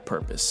with that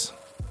purpose.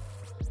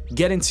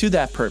 Getting to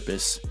that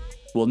purpose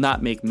will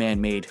not make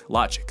man-made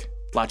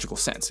logical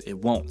sense. It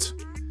won't.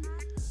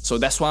 So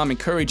that's why I'm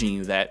encouraging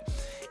you that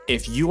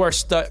if you are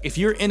stuck, if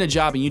you're in a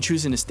job and you're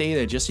choosing to stay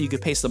there just so you can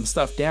pay some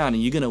stuff down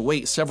and you're going to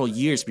wait several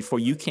years before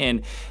you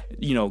can,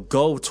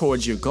 go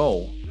towards your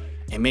goal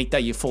and make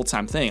that your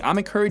full-time thing, I'm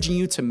encouraging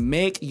you to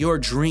make your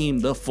dream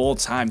the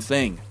full-time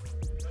thing.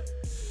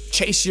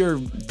 Chase your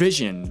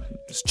vision,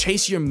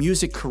 chase your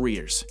music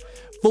careers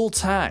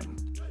full-time.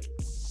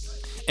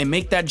 And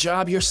make that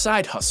job your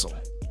side hustle.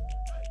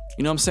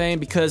 You know what I'm saying?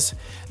 Because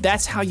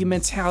that's how your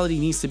mentality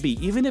needs to be.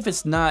 Even if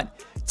it's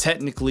not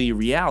technically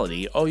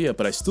reality. Oh yeah,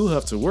 but I still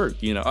have to work.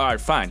 All right,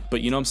 fine.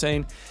 But you know what I'm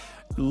saying?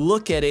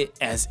 Look at it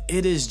as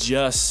it is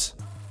just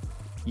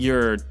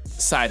your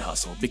side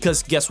hustle.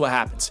 Because guess what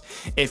happens?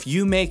 If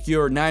you make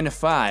your 9 to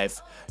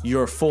 5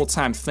 your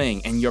full-time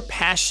thing and your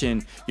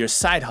passion your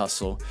side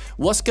hustle,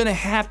 what's going to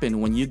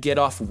happen when you get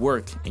off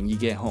work and you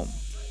get home?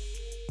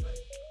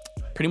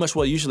 Pretty much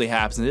what usually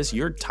happens is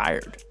you're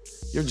tired.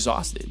 You're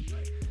exhausted.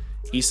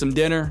 Eat some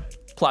dinner,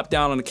 plop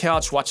down on the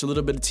couch, watch a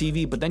little bit of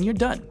TV, but then you're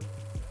done,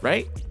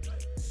 right?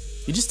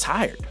 You're just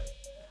tired.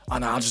 Oh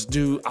no,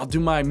 I'll do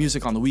my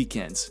music on the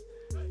weekends.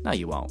 No,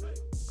 you won't.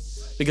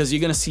 Because you're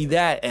gonna see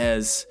that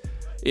as,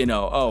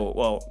 oh,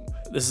 well,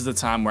 this is the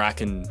time where I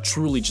can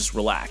truly just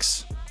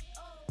relax.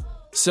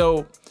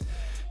 So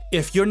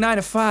if your 9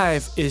 to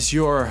 5 is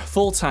your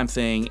full-time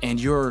thing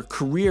and your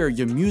career,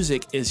 your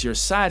music is your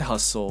side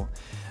hustle,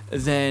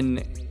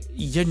 then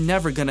you're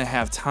never gonna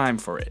have time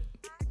for it.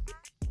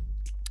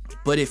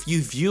 But if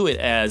you view it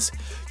as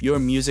your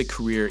music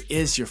career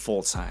is your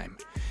full-time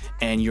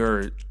and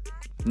your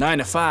 9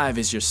 to 5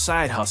 is your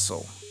side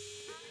hustle,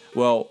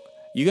 well,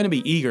 you're gonna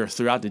be eager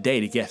throughout the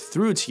day to get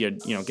through to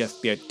your,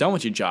 get done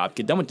with your job,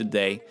 get done with the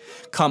day,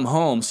 come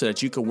home so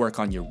that you can work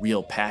on your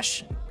real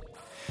passion.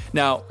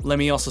 Now, let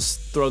me also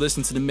throw this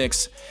into the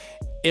mix.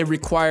 It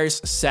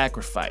requires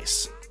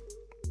sacrifice.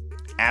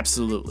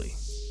 Absolutely.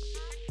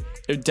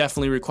 It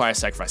definitely requires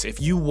sacrifice.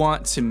 If you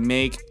want to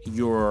make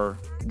your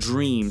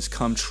dreams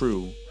come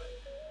true,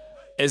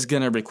 it's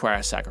gonna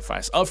require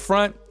sacrifice. Up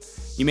front,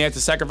 you may have to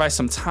sacrifice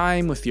some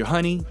time with your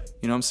honey,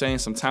 you know what I'm saying?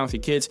 Some time with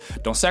your kids.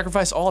 Don't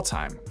sacrifice all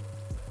time.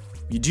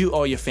 You do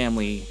owe your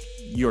family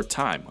your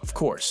time, of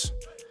course.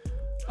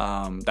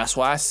 That's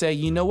why I say,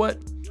 you know what?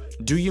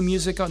 Do your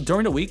music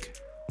during the week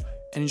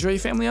and enjoy your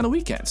family on the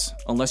weekends,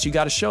 unless you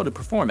got a show to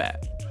perform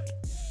at.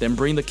 Then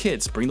bring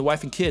the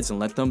wife and kids and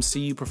let them see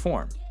you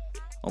perform.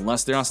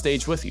 Unless they're on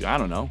stage with you, I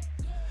don't know.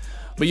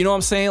 But you know what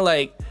I'm saying?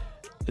 Like,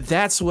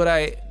 that's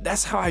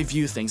how I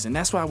view things, and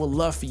that's why I would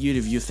love for you to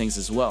view things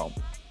as well.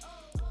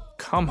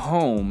 Come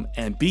home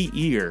and be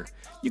eager.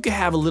 You can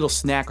have a little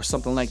snack or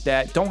something like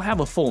that. Don't have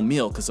a full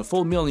meal, because a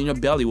full meal in your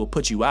belly will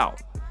put you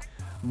out.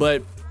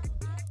 But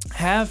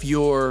have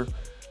your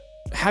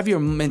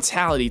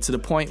mentality to the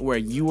point where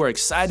you are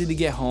excited to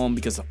get home,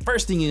 because the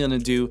first thing you're gonna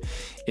do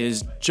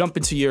is jump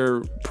into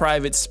your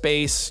private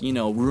space,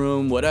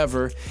 room,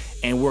 whatever,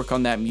 and work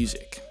on that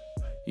music.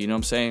 You know what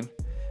I'm saying?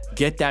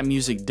 Get that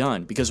music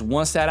done, because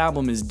once that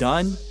album is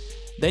done,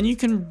 then you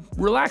can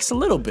relax a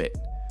little bit.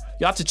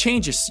 You have to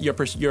change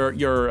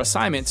your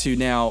assignment to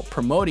now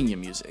promoting your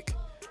music,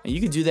 and you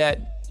can do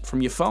that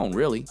from your phone,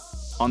 really,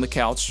 on the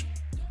couch,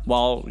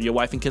 while your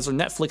wife and kids are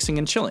Netflixing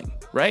and chilling,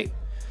 right?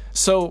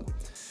 So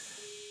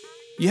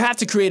you have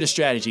to create a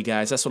strategy,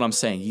 guys. That's what I'm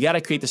saying. You got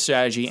to create the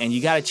strategy, and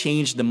you got to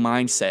change the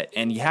mindset.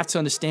 And you have to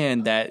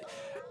understand that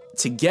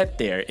to get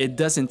there, it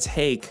doesn't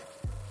take,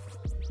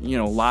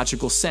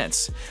 logical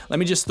sense. Let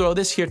me just throw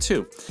this here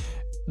too.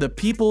 The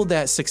people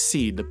that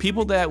succeed, the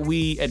people that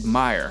we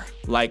admire,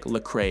 like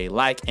Lecrae,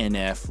 like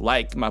NF,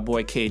 like my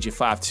boy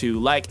KJ52,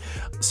 like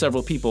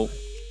several people,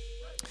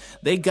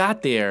 they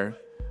got there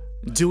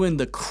doing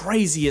the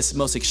craziest,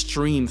 most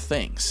extreme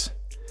things.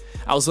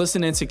 I was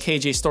listening to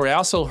KJ's story. I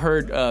also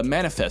heard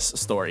Manifest's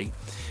story.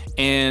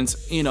 And,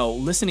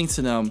 listening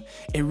to them,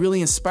 it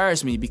really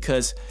inspires me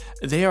because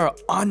they are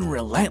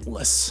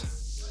unrelentless.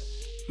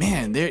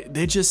 Man,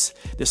 they're just,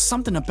 there's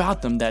something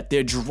about them that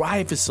their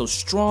drive is so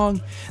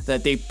strong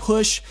that they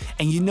push.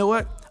 And you know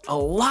what? A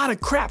lot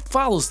of crap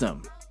follows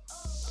them.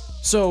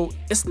 So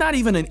it's not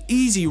even an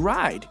easy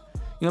ride.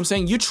 You know what I'm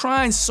saying? You're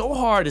trying so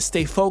hard to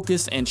stay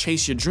focused and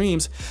chase your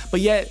dreams,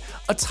 but yet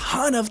a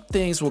ton of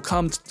things will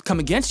come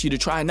against you to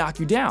try and knock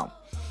you down.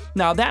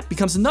 Now that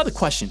becomes another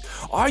question.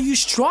 Are you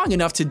strong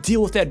enough to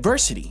deal with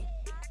adversity?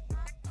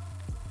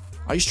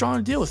 Are you strong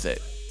to deal with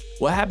it?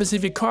 What happens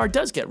if your car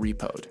does get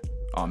repoed?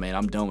 Oh man,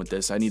 I'm done with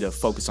this. I need to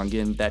focus on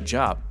getting that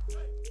job.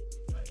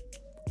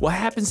 What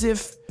happens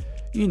if,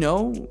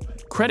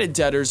 credit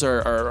debtors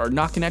are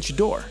knocking at your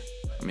door?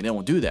 I mean, they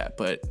won't do that,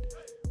 but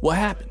what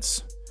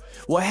happens?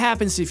 What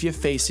happens if you're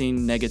facing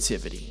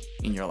negativity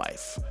in your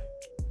life?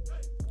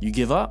 You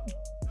give up?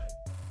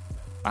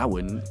 I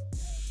wouldn't.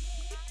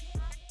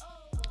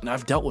 And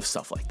I've dealt with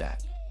stuff like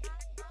that.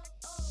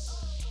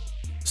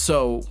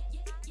 So,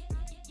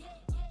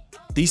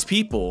 these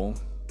people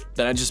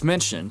that I just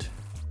mentioned,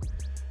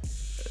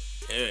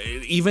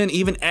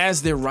 even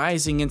as they're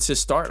rising into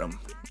stardom,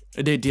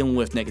 they're dealing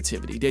with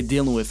negativity. They're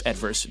dealing with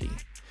adversity.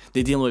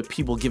 They're dealing with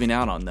people giving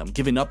up on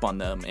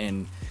them,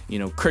 and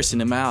cursing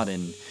them out,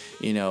 and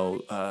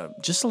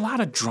just a lot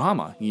of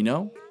drama.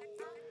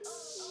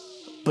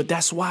 But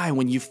that's why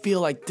when you feel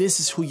like this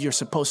is who you're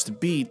supposed to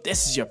be,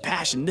 this is your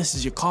passion, this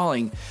is your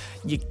calling,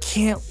 you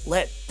can't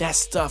let that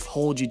stuff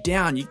hold you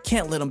down. You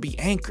can't let them be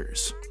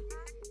anchors.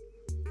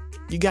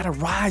 You got to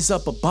rise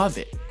up above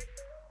it.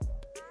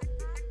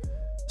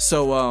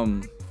 So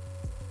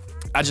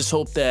I just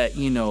hope that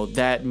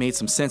that made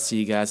some sense to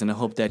you guys, and I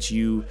hope that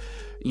you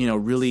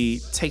really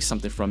take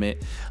something from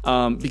it.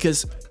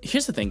 Because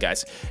here's the thing,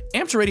 guys.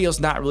 Amped Radio is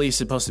not really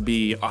supposed to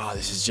be,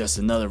 this is just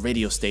another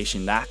radio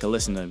station that I can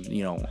listen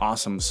to,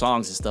 awesome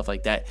songs and stuff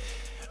like that.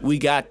 We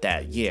got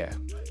that, yeah.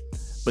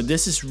 But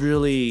this is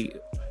really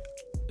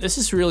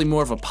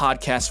more of a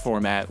podcast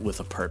format with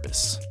a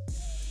purpose.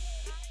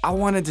 I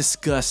want to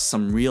discuss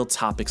some real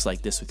topics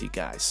like this with you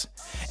guys.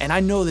 And I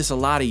know there's a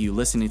lot of you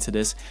listening to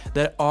this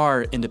that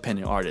are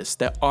independent artists,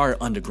 that are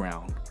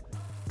underground,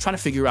 trying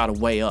to figure out a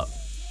way up,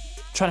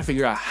 trying to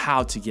figure out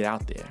how to get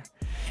out there.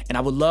 And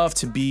I would love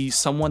to be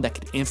someone that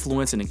could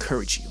influence and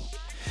encourage you.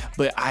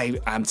 But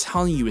I'm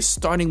telling you, it's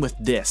starting with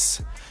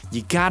this.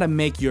 You gotta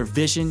make your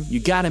vision, you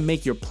gotta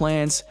make your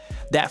plans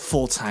that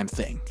full-time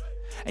thing.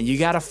 And you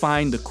gotta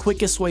find the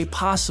quickest way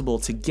possible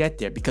to get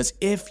there. Because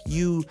if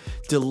you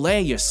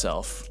delay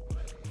yourself,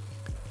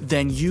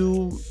 then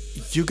you're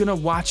gonna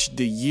watch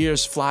the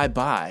years fly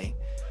by.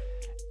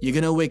 You're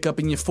gonna wake up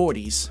in your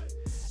 40s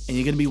and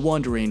you're gonna be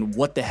wondering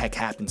what the heck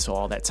happened to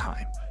all that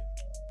time.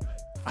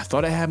 I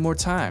thought I had more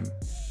time.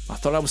 I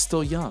thought I was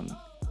still young.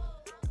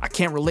 I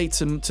can't relate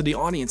to the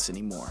audience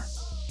anymore.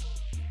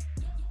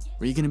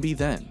 Where are you gonna be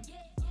then?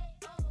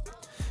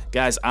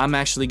 Guys, I'm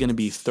actually gonna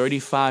be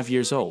 35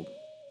 years old.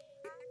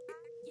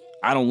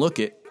 I don't look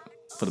it,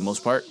 for the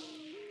most part.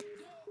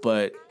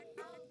 But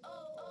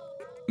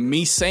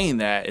me saying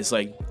that is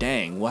like,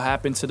 dang, what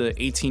happened to the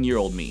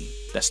 18-year-old me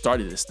that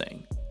started this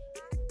thing?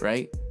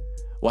 Right?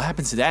 What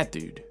happened to that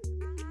dude?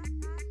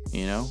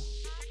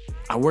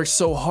 I worked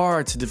so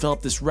hard to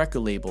develop this record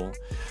label,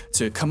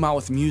 to come out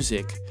with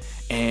music,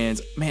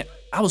 and man,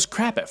 I was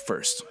crap at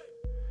first.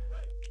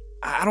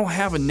 I don't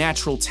have a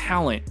natural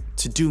talent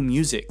to do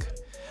music,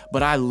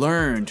 but I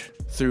learned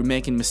through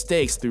making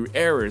mistakes, through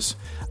errors.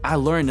 I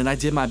learned and I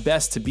did my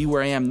best to be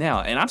where I am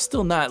now. And I'm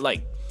still not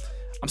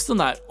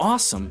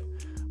awesome,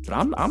 but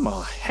I'm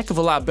a heck of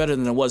a lot better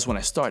than I was when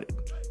I started.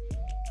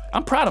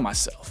 I'm proud of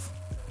myself.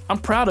 I'm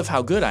proud of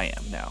how good I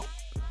am now.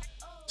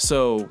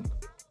 So,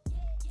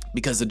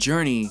 because the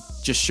journey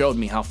just showed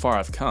me how far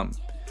I've come.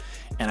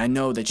 And I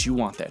know that you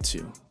want that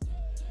too.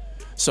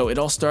 So it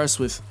all starts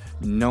with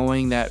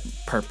knowing that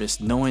purpose,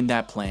 knowing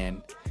that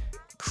plan,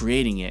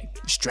 creating it,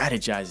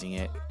 strategizing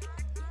it,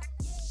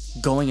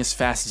 going as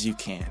fast as you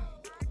can.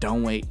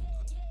 Don't wait,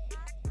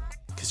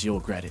 because you'll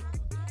regret it.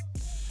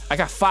 I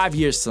got 5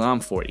 years till I'm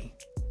 40.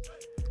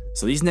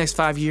 So these next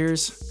 5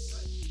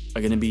 years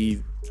are going to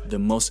be the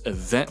most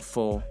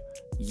eventful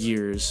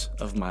years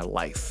of my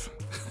life.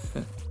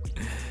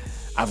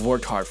 I've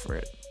worked hard for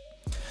it.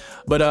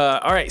 But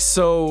all right,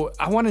 so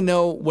I want to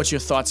know what your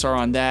thoughts are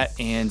on that,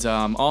 and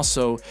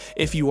also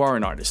if you are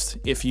an artist,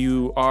 if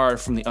you are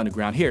from the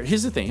underground.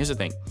 Here's the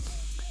thing.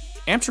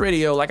 Amped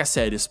Radio, like I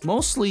said, is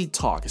mostly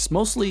talk. It's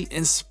mostly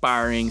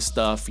inspiring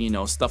stuff,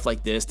 stuff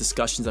like this,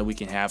 discussions that we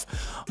can have.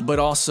 But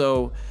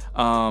also,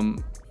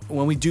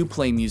 when we do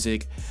play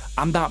music,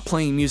 I'm not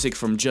playing music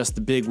from just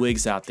the big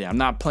wigs out there. I'm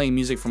not playing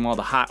music from all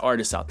the hot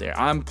artists out there.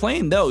 I'm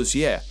playing those,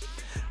 yeah.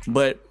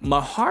 But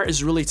my heart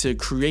is really to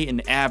create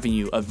an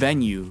avenue, a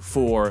venue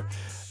for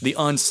the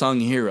unsung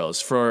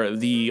heroes, for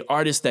the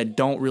artists that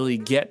don't really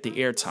get the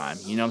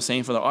airtime. You know what I'm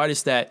saying? For the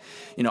artists that,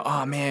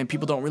 oh man,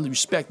 people don't really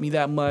respect me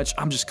that much.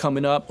 I'm just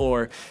coming up,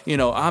 or,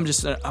 I'm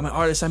an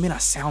artist. I may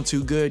not sound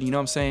too good. You know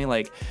what I'm saying?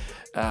 Like,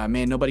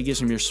 man, nobody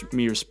gives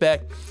me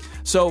respect.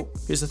 So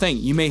here's the thing.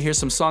 You may hear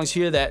some songs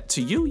here that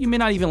to you may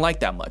not even like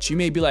that much. You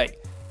may be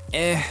like,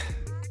 I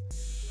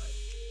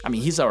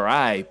mean, he's all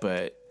right,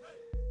 but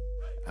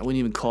I wouldn't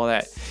even call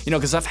that,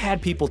 because I've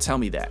had people tell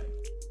me that.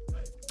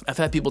 I've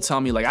had people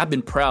tell me, like, I've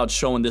been proud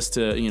showing this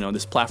to,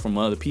 this platform to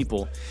other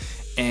people.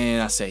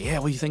 And I say, yeah,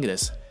 what do you think of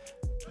this?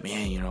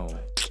 Man,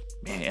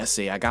 man,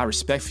 S.A., I got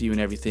respect for you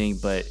and everything,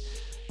 but,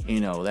 you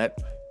know,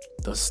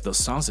 those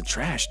songs are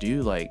trash,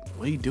 dude. Like,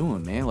 what are you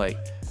doing, man? Like,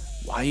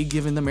 why are you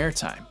giving them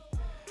airtime?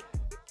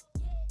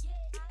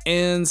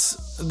 And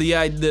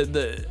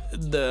the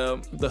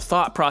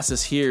thought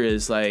process here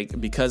is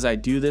like, because I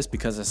do this,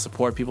 because I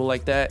support people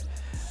like that,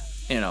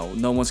 you know,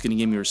 no one's gonna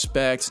give me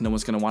respect. No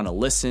one's gonna want to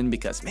listen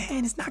because,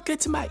 man, it's not good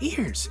to my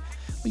ears.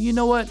 But you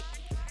know what?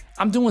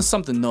 I'm doing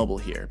something noble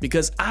here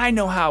because I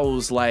know how it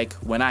was like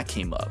when I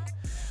came up.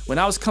 When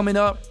I was coming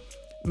up,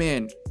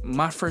 man,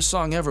 my first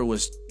song ever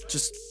was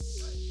just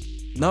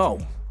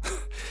no,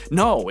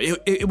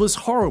 it was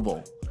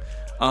horrible.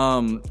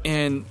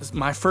 And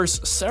my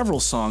first several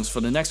songs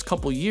for the next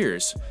couple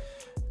years,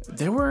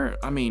 they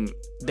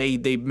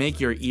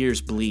make your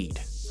ears bleed.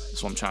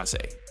 That's what I'm trying to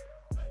say.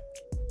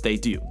 They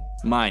do.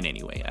 Mine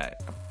anyway. I'm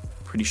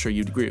pretty sure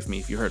you'd agree with me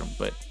if you heard them,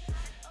 but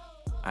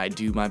I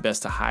do my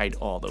best to hide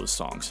all those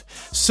songs.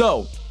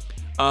 So,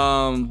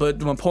 but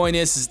my point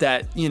is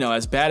that, you know,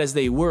 as bad as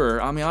they were,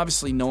 I mean,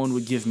 obviously no one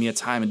would give me a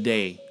time of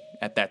day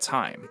at that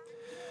time.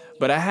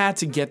 But I had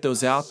to get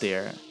those out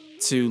there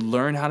to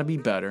learn how to be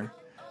better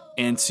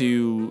and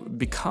to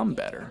become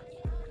better.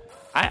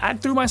 I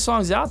threw my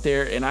songs out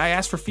there and I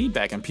asked for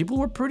feedback, and people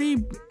were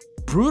pretty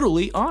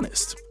brutally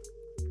honest.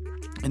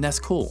 And that's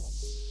cool.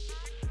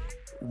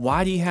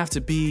 Why do you have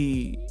to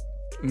be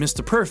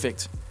Mr.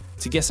 Perfect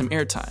to get some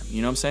airtime?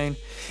 You know what I'm saying?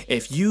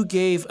 If you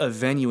gave a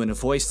venue and a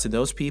voice to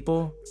those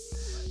people,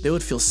 they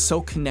would feel so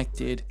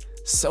connected,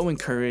 so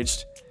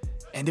encouraged,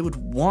 and they would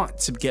want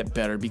to get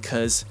better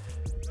because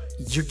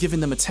you're giving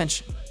them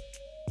attention.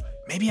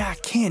 Maybe I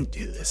can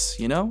do this,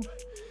 you know?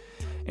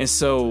 And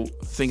so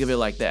think of it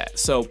like that.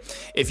 So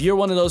if you're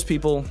one of those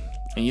people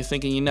and you're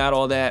thinking you're not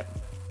all that,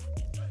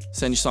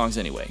 send your songs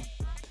anyway.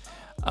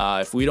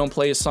 If we don't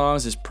play your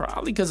songs, it's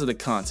probably because of the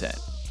content.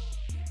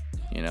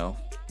 You know,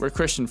 we're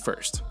Christian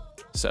first.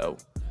 So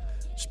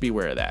just be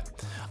aware of that.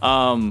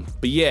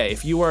 But yeah,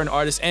 if you are an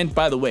artist, and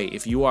by the way,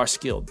 if you are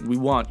skilled, we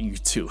want you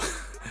to.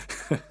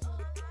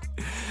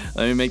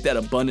 Let me make that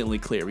abundantly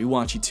clear. We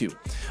want you to.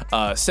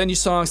 Send your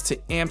songs to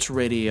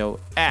amped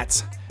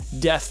at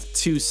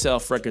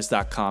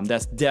death2selfrecords.com.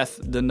 That's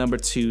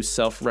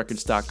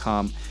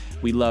death2selfrecords.com.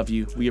 We love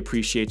you. We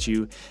appreciate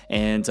you.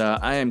 And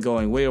I am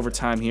going way over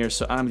time here,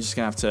 so I'm just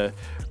going to have to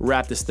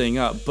wrap this thing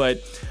up.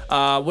 But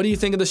what do you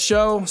think of the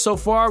show so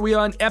far? We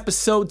are on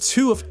episode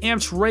 2 of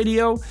Amped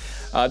Radio.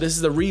 This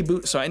is the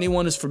reboot, so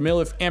anyone who's familiar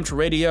with Amped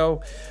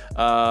Radio,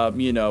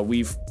 you know,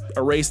 we've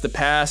erased the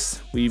past.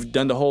 We've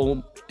done the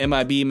whole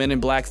MIB Men in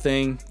Black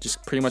thing,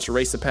 just pretty much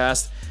erased the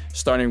past,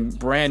 starting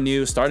brand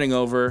new, starting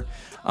over,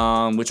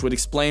 which would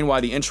explain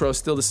why the intro is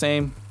still the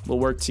same. We'll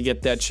work to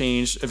get that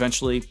changed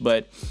eventually,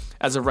 but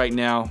as of right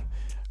now,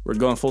 we're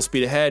going full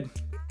speed ahead.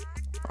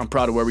 I'm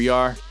proud of where we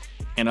are,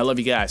 and I love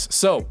you guys.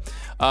 So,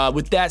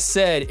 with that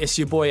said, it's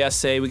your boy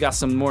S.A. We got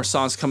some more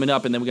songs coming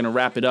up, and then we're going to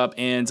wrap it up.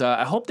 And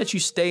I hope that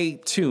you stay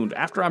tuned.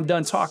 After I'm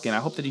done talking, I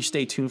hope that you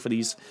stay tuned for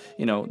these,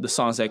 you know, the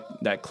songs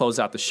that close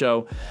out the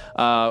show.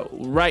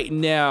 Right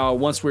now,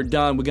 once we're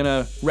done, we're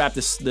going to wrap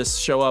this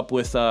show up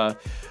with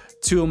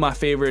two of my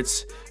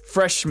favorites.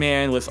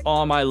 Freshman with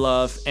All My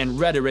Love, and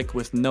Rhetoric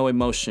with No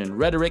Emotion.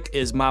 Rhetoric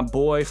is my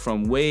boy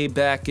from way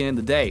back in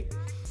the day.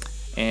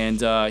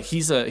 And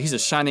he's a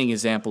shining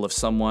example of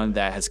someone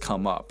that has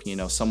come up. You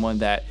know, someone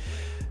that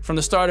from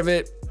the start of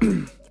it,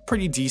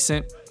 pretty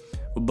decent.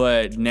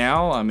 But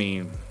now, I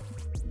mean,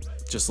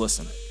 just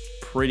listen,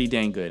 pretty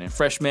dang good. And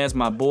Freshman's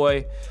my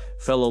boy,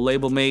 fellow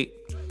label mate.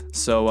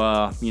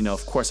 So, you know,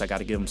 of course, I got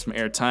to give him some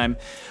airtime.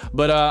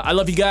 But I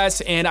love you guys,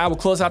 and I will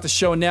close out the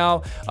show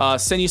now.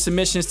 Send your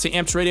submissions to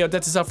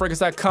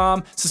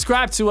amptradio@death2selfrecords.com.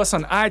 Subscribe to us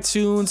on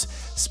iTunes,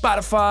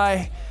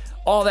 Spotify,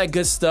 all that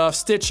good stuff.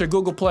 Stitcher,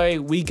 Google Play,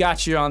 we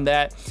got you on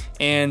that.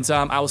 And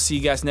I will see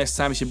you guys next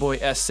time. It's your boy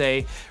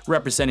S.A.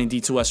 representing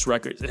D2S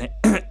Records.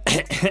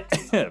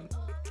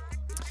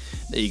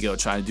 There you go,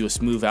 trying to do a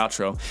smooth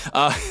outro.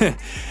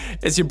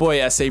 It's your boy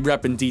S.A.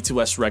 repping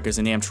D2S Records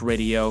and Amped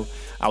Radio.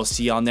 I will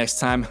see y'all next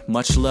time.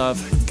 Much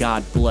love,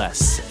 God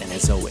bless, and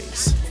as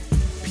always,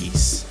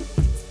 peace.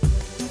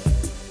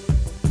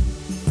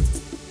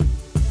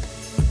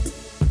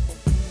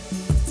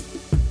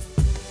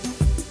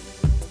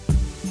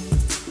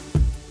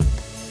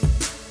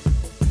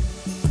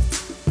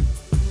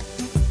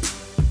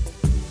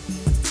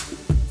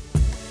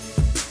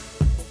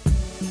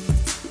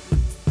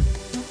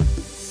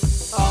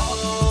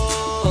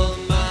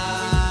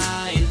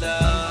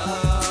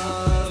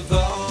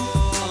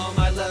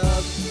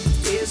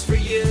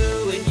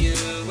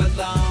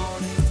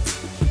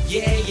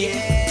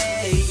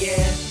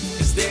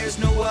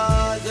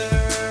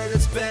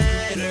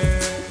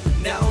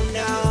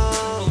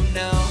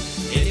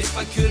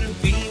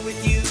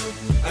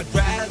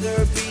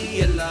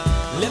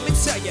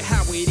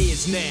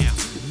 Now,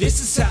 this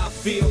is how I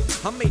feel.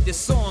 I made this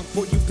song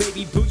for you,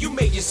 baby boo. You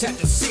may just have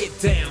to sit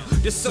down,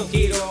 just soak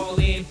it all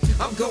in.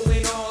 I'm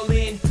going all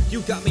in. You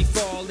got me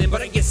falling,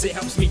 but I guess it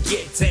helps me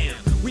get down.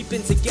 We've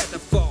been together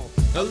for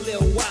a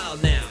little while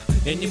now,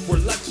 and if we're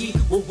lucky,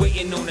 we're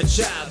waiting on a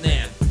child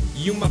now.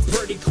 You my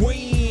pretty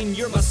queen,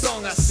 you're my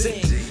song I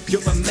sing.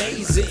 You're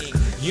amazing,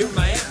 you're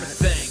my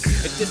everything.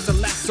 If this the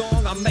last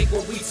song I make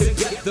where we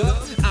together,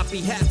 I'll be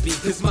happy,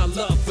 cause my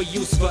love for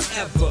you's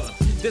forever.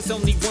 There's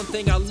only one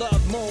thing I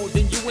love more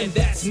than you, and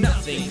that's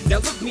nothing. Now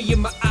look me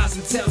in my eyes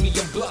and tell me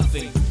I'm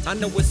bluffing. I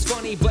know it's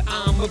funny, but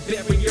I'm a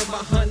berry, you're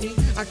my honey.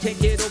 I can't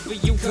get over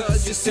you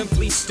cause you're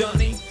simply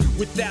stunning.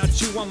 Without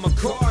you I'm a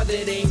car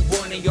that ain't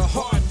running, a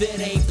heart that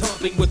ain't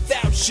pumping.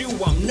 Without you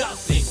I'm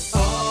nothing.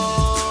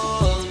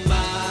 All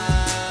my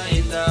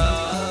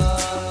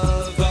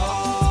love,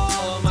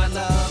 all my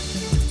love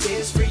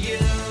is for you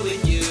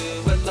and you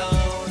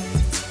alone.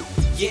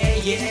 Yeah,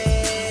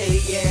 yeah,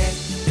 yeah,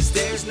 cause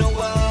there's no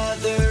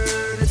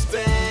other that's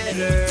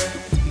better.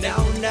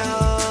 No,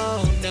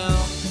 no, no.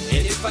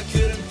 And if I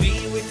couldn't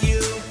be with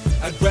you,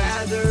 I'd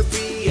rather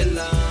be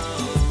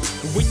alone.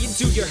 When you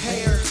do your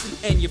hair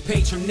and you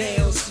paint your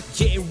nails,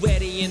 getting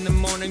ready in the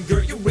morning,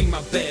 girl, you ring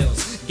my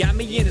bells. Got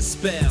me in a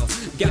spell,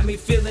 got me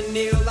feeling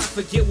ill. I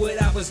forget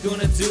what I was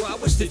gonna do, I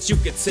wish that you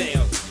could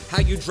tell how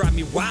you drive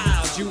me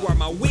wild, you are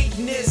my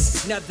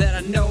weakness. Now that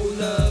I know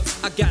love,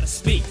 I gotta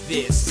speak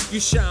this. You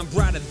shine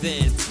brighter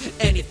than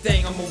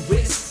anything on my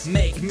wrist.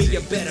 Make me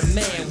a better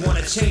man,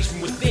 wanna change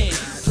from within.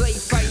 Play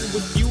fighting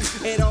with you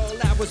at all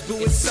hours,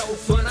 but it's so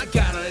fun. I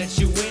gotta let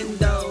you in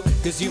though,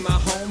 cause you my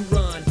home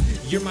run.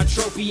 You're my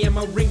trophy and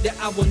my ring that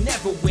I will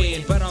never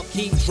win. But I'll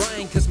keep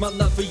trying cause my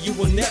love for you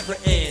will never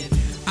end.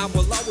 I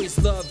will always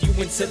love you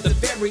until the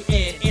very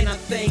end. And I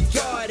thank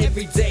God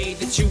every day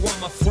that you are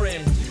my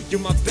friend. You're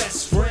my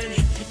best friend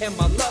and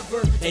my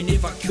lover. And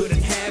if I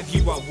couldn't have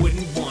you, I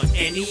wouldn't want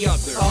any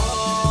other.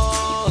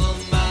 All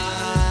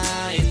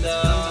my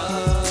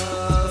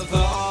love,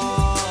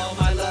 all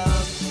my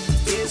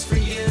love is for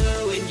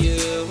you and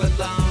you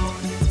alone.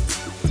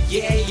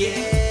 Yeah,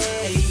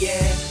 yeah,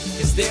 yeah,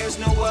 cause there's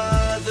no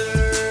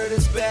other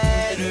that's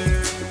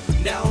better.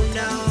 No,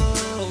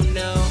 no,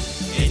 no.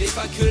 And if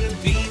I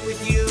couldn't be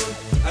with you,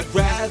 I'd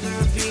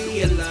rather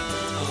be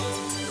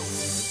alone.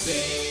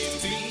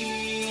 Baby,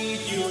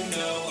 you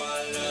know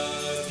I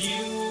love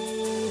you,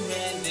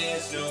 and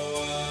there's no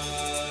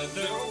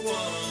other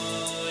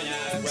one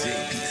I'd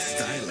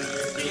rather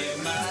give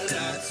my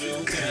love to.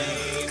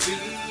 Baby,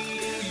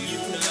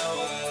 you know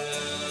I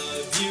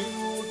love you,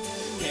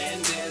 and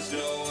there's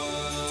no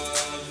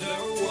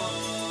other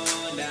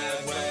one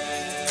I'd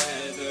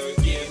rather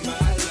give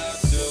my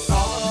love to.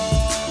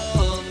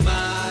 All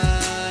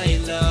my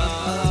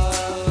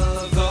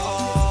love,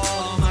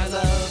 all my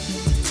love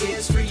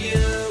is for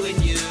you and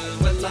you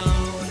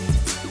alone.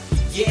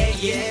 Yeah,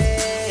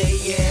 yeah,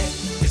 yeah,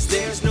 cause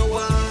there's no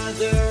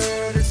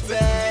other that's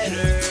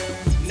better.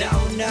 No,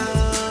 no,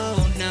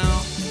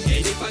 no.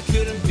 And if I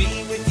couldn't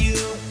be with you,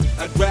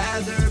 I'd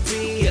rather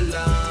be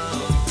alone.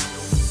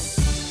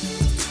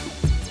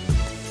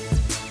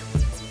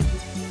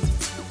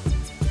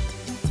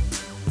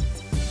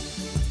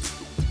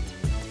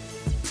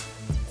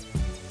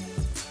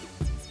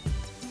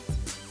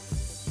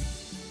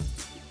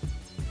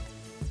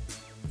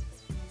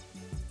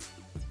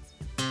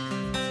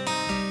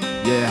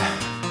 Yeah,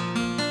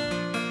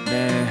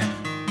 man,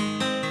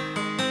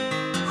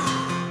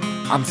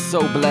 I'm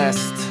so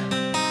blessed,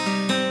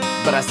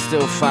 but I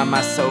still find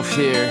myself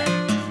here,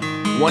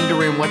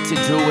 wondering what to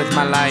do with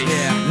my life.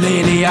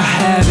 Lately I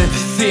haven't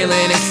been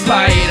feeling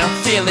inspired, I'm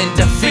feeling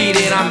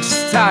defeated, I'm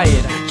just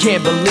tired.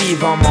 Can't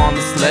believe I'm on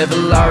this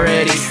level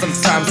already.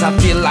 Sometimes I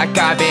feel like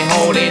I've been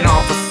holding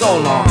on for so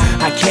long.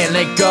 I can't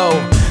let go,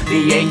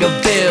 the anger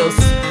builds,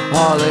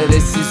 all of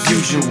this is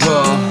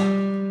usual.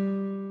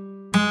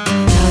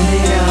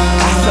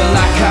 I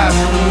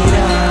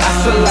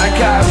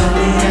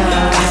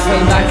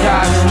feel like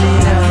I've,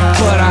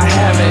 but I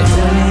haven't.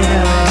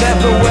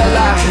 Never will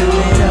I,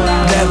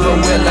 never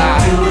will I,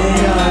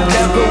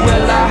 never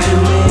will I,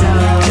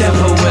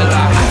 never will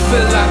I. I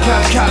feel like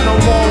I've got no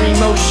more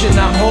emotion.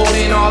 I'm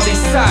holding all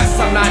these thoughts,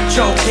 I'm not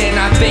joking.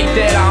 I think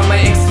that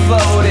I'ma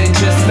explode, and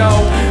just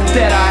know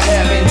that I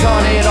haven't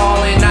done it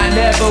all, and I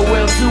never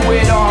will do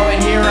it all.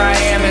 And here I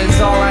am, it's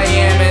all I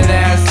am, and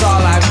that's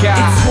all I've got.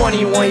 It's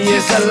 21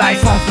 years of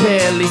life, I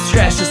barely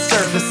scratched the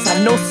surface.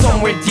 I know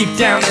somewhere deep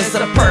down there's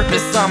a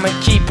purpose, I'ma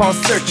keep on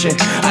searching.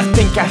 I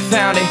think I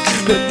found it,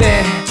 but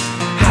then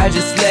I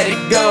just let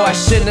it go. I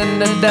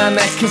shouldn't have done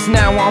that, cause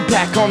now I'm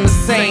back on the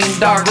same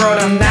dark road.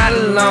 I'm not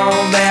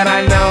alone, that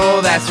I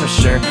know, that's for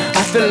sure.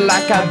 I feel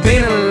like I've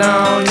been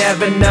alone,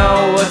 never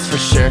know what's for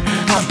sure.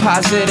 I'm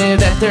positive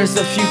that there's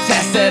a few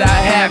tests that I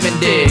haven't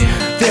did.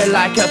 They're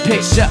like a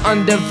picture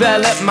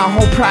undeveloped, my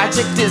whole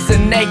project is a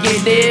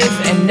negative,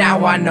 and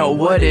now I know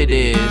what it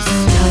is.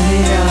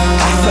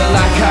 I feel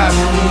like I've,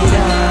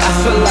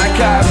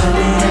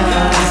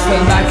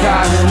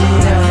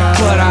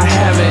 but I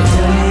haven't.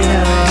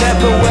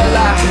 Never will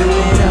I,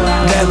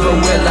 never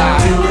will I,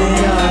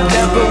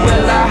 never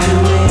will I,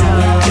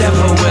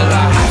 never will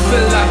I. I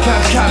feel like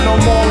I've got no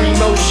more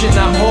emotion.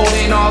 I'm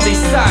holding all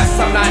these thoughts,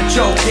 I'm not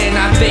joking.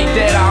 I think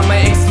that I'ma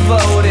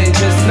explode, and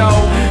just know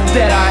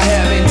that I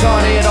haven't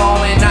done it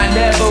all, and I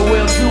never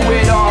will do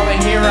it all.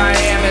 And here I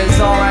am, is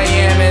all I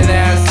am, and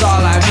that's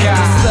all I've got.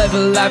 This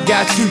level I've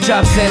got 2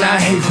 jobs and I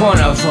hate one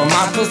of them.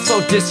 I feel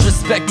so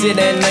disrespected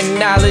and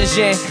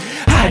acknowledging.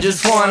 I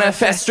just wanna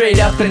fast straight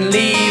up and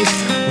leave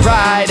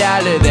right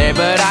out of there.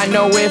 But I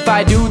know if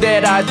I do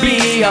that I'd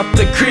be up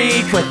the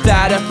creek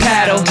without a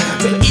paddle.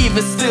 But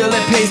even still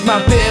it pays my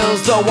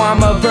bills, though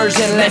I'm a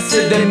version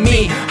lesser than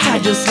me. I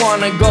just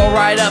wanna go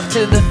right up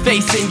to the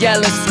face and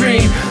yell and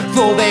scream,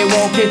 though they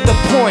won't get the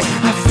point.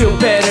 I feel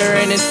better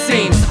and it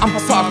seems I'm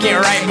talking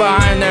right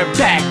behind their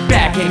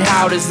back. And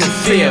how does it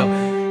feel?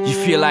 You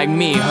feel like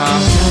me, huh?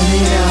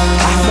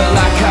 I feel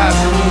like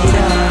I've